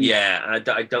 So yeah, I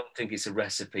don't think it's a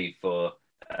recipe for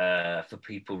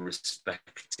people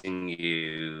respecting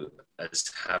you as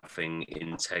having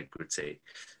integrity,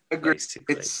 Agreed.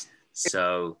 basically.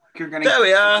 So You're gonna there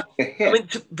we are. get a hit. I mean,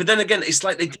 but then again, it's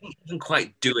like they didn't even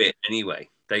quite do it anyway.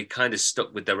 They kind of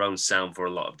stuck with their own sound for a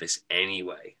lot of this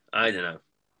anyway. I don't know.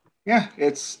 Yeah,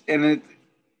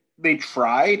 they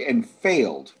tried and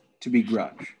failed to be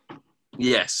grunge.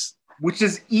 Yes. Which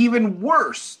is even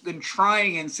worse than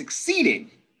trying and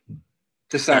succeeding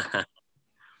to sound.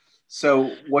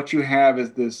 So what you have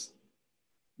is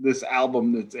this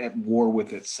album that's at war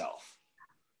with itself.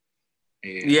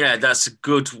 And yeah, that's a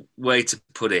good way to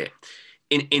put it.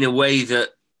 In a way that,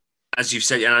 as you've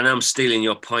said, and I know I'm stealing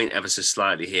your point ever so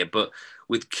slightly here, but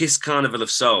with Kiss Carnival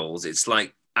of Souls, it's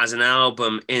like as an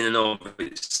album in and of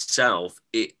itself,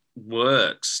 it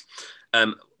works.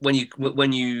 When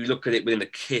you look at it within the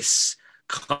Kiss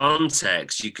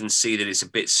context, you can see that it's a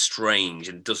bit strange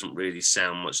and doesn't really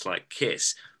sound much like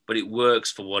Kiss, but it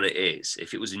works for what it is.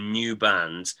 If it was a new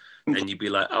band, then you'd be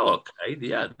like, oh, okay,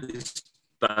 yeah, this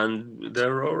band,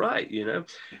 they're all right, you know?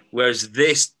 Whereas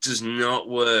this does not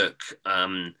work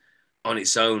on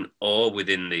its own or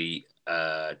within the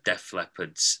Def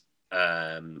Leppard's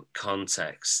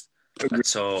context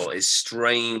at all. It's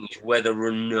strange whether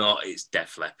or not it's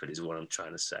Def Leppard is what I'm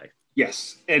trying to say.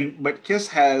 Yes, but Kiss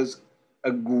has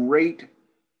a great.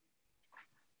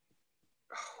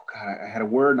 Oh God, I had a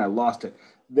word and I lost it.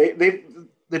 They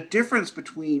the difference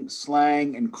between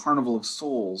Slang and Carnival of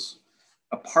Souls,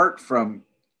 apart from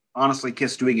honestly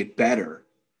Kiss doing it better,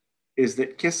 is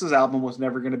that Kiss's album was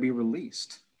never going to be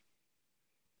released.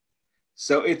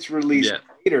 So it's released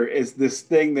later as this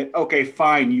thing that, okay,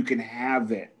 fine, you can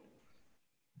have it.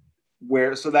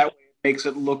 So that way it makes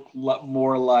it look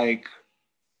more like,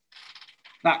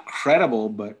 not credible,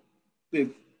 but it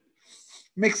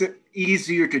makes it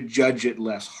easier to judge it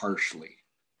less harshly.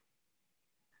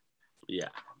 Yeah,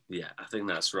 I think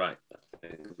that's right.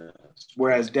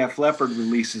 Whereas Def Leppard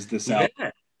releases this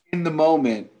album in the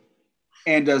moment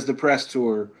and does the press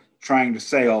tour trying to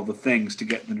say all the things to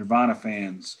get the Nirvana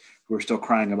fans who are still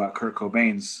crying about Kurt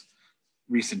Cobain's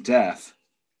recent death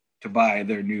to buy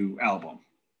their new album.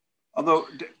 Although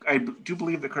I do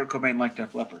believe that Kurt Cobain liked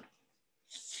Def Leppard.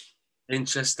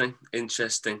 Interesting.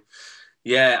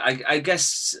 Yeah, I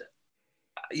guess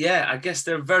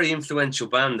they're a very influential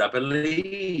band. I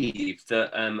believe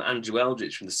that Andrew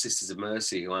Eldritch from the Sisters of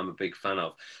Mercy, who I'm a big fan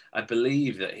of, I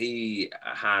believe that he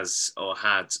has or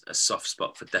had a soft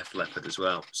spot for Def Leppard as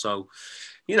well. So,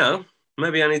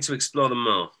 maybe I need to explore them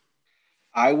more.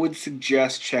 I would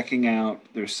suggest checking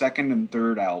out their second and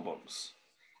third albums.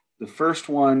 The first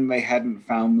one, they hadn't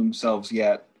found themselves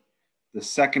yet. The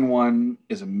second one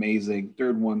is amazing.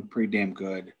 Third one, pretty damn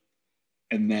good.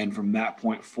 And then from that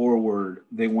point forward,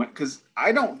 they went, because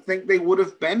I don't think they would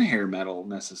have been hair metal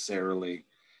necessarily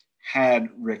had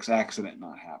Rick's accident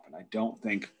not happened. I don't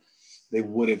think they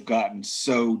would have gotten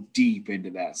so deep into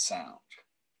that sound.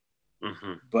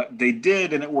 Mm-hmm. But they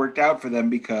did, and it worked out for them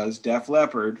because Def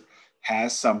Leppard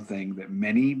has something that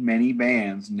many, many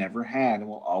bands never had and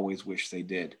will always wish they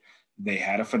did. They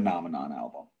had a Phenomenon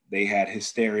album. They had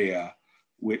Hysteria,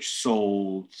 which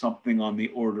sold something on the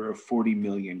order of 40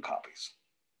 million copies.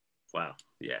 Wow.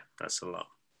 Yeah, that's a lot.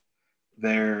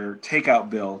 Their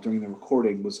takeout bill during the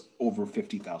recording was over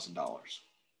 $50,000.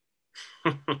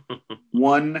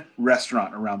 One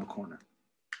restaurant around the corner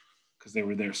because they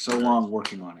were there so long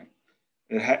working on it.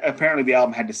 Apparently, the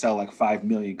album had to sell like 5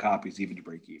 million copies even to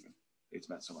break even. They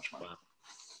spent so much money. Wow.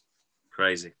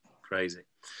 Crazy.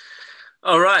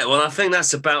 All right. Well, I think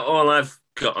that's about all I've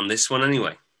got on this one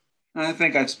anyway. I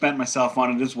think I've spent myself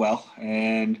on it as well.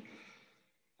 And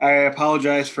I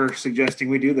apologize for suggesting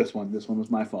we do this one. This one was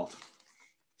my fault.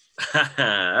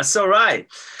 That's all right.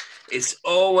 It's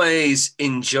always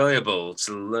enjoyable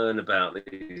to learn about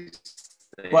these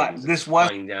things. But this was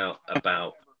find out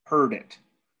about. Heard it.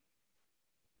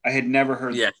 I had never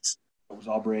heard it. It was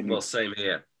all brand new. Well, same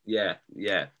here. Yeah,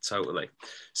 totally.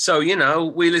 So,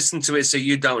 we listen to it so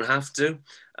you don't have to.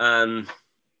 There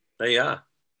you are.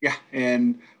 Yeah,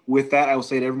 and with that, I will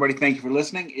say to everybody, thank you for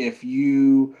listening. If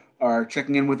you are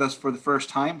checking in with us for the first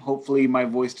time, hopefully my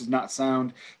voice does not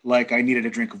sound like I needed a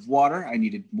drink of water. I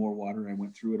needed more water. I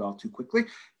went through it all too quickly.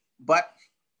 But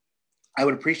I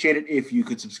would appreciate it if you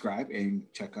could subscribe and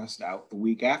check us out the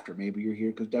week after. Maybe you're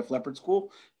here because Def Leppard's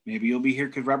cool. Maybe you'll be here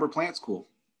because Robert Plant's cool.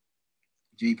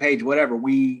 G Page, whatever.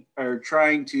 We are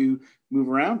trying to move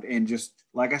around and just,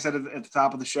 like I said at the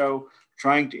top of the show,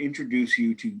 trying to introduce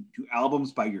you to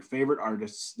albums by your favorite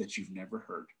artists that you've never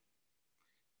heard.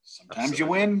 Sometimes you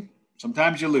win,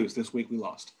 sometimes you lose. This week we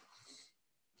lost.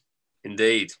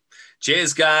 Indeed.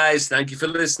 Cheers, guys. Thank you for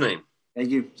listening. Thank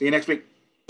you. See you next week.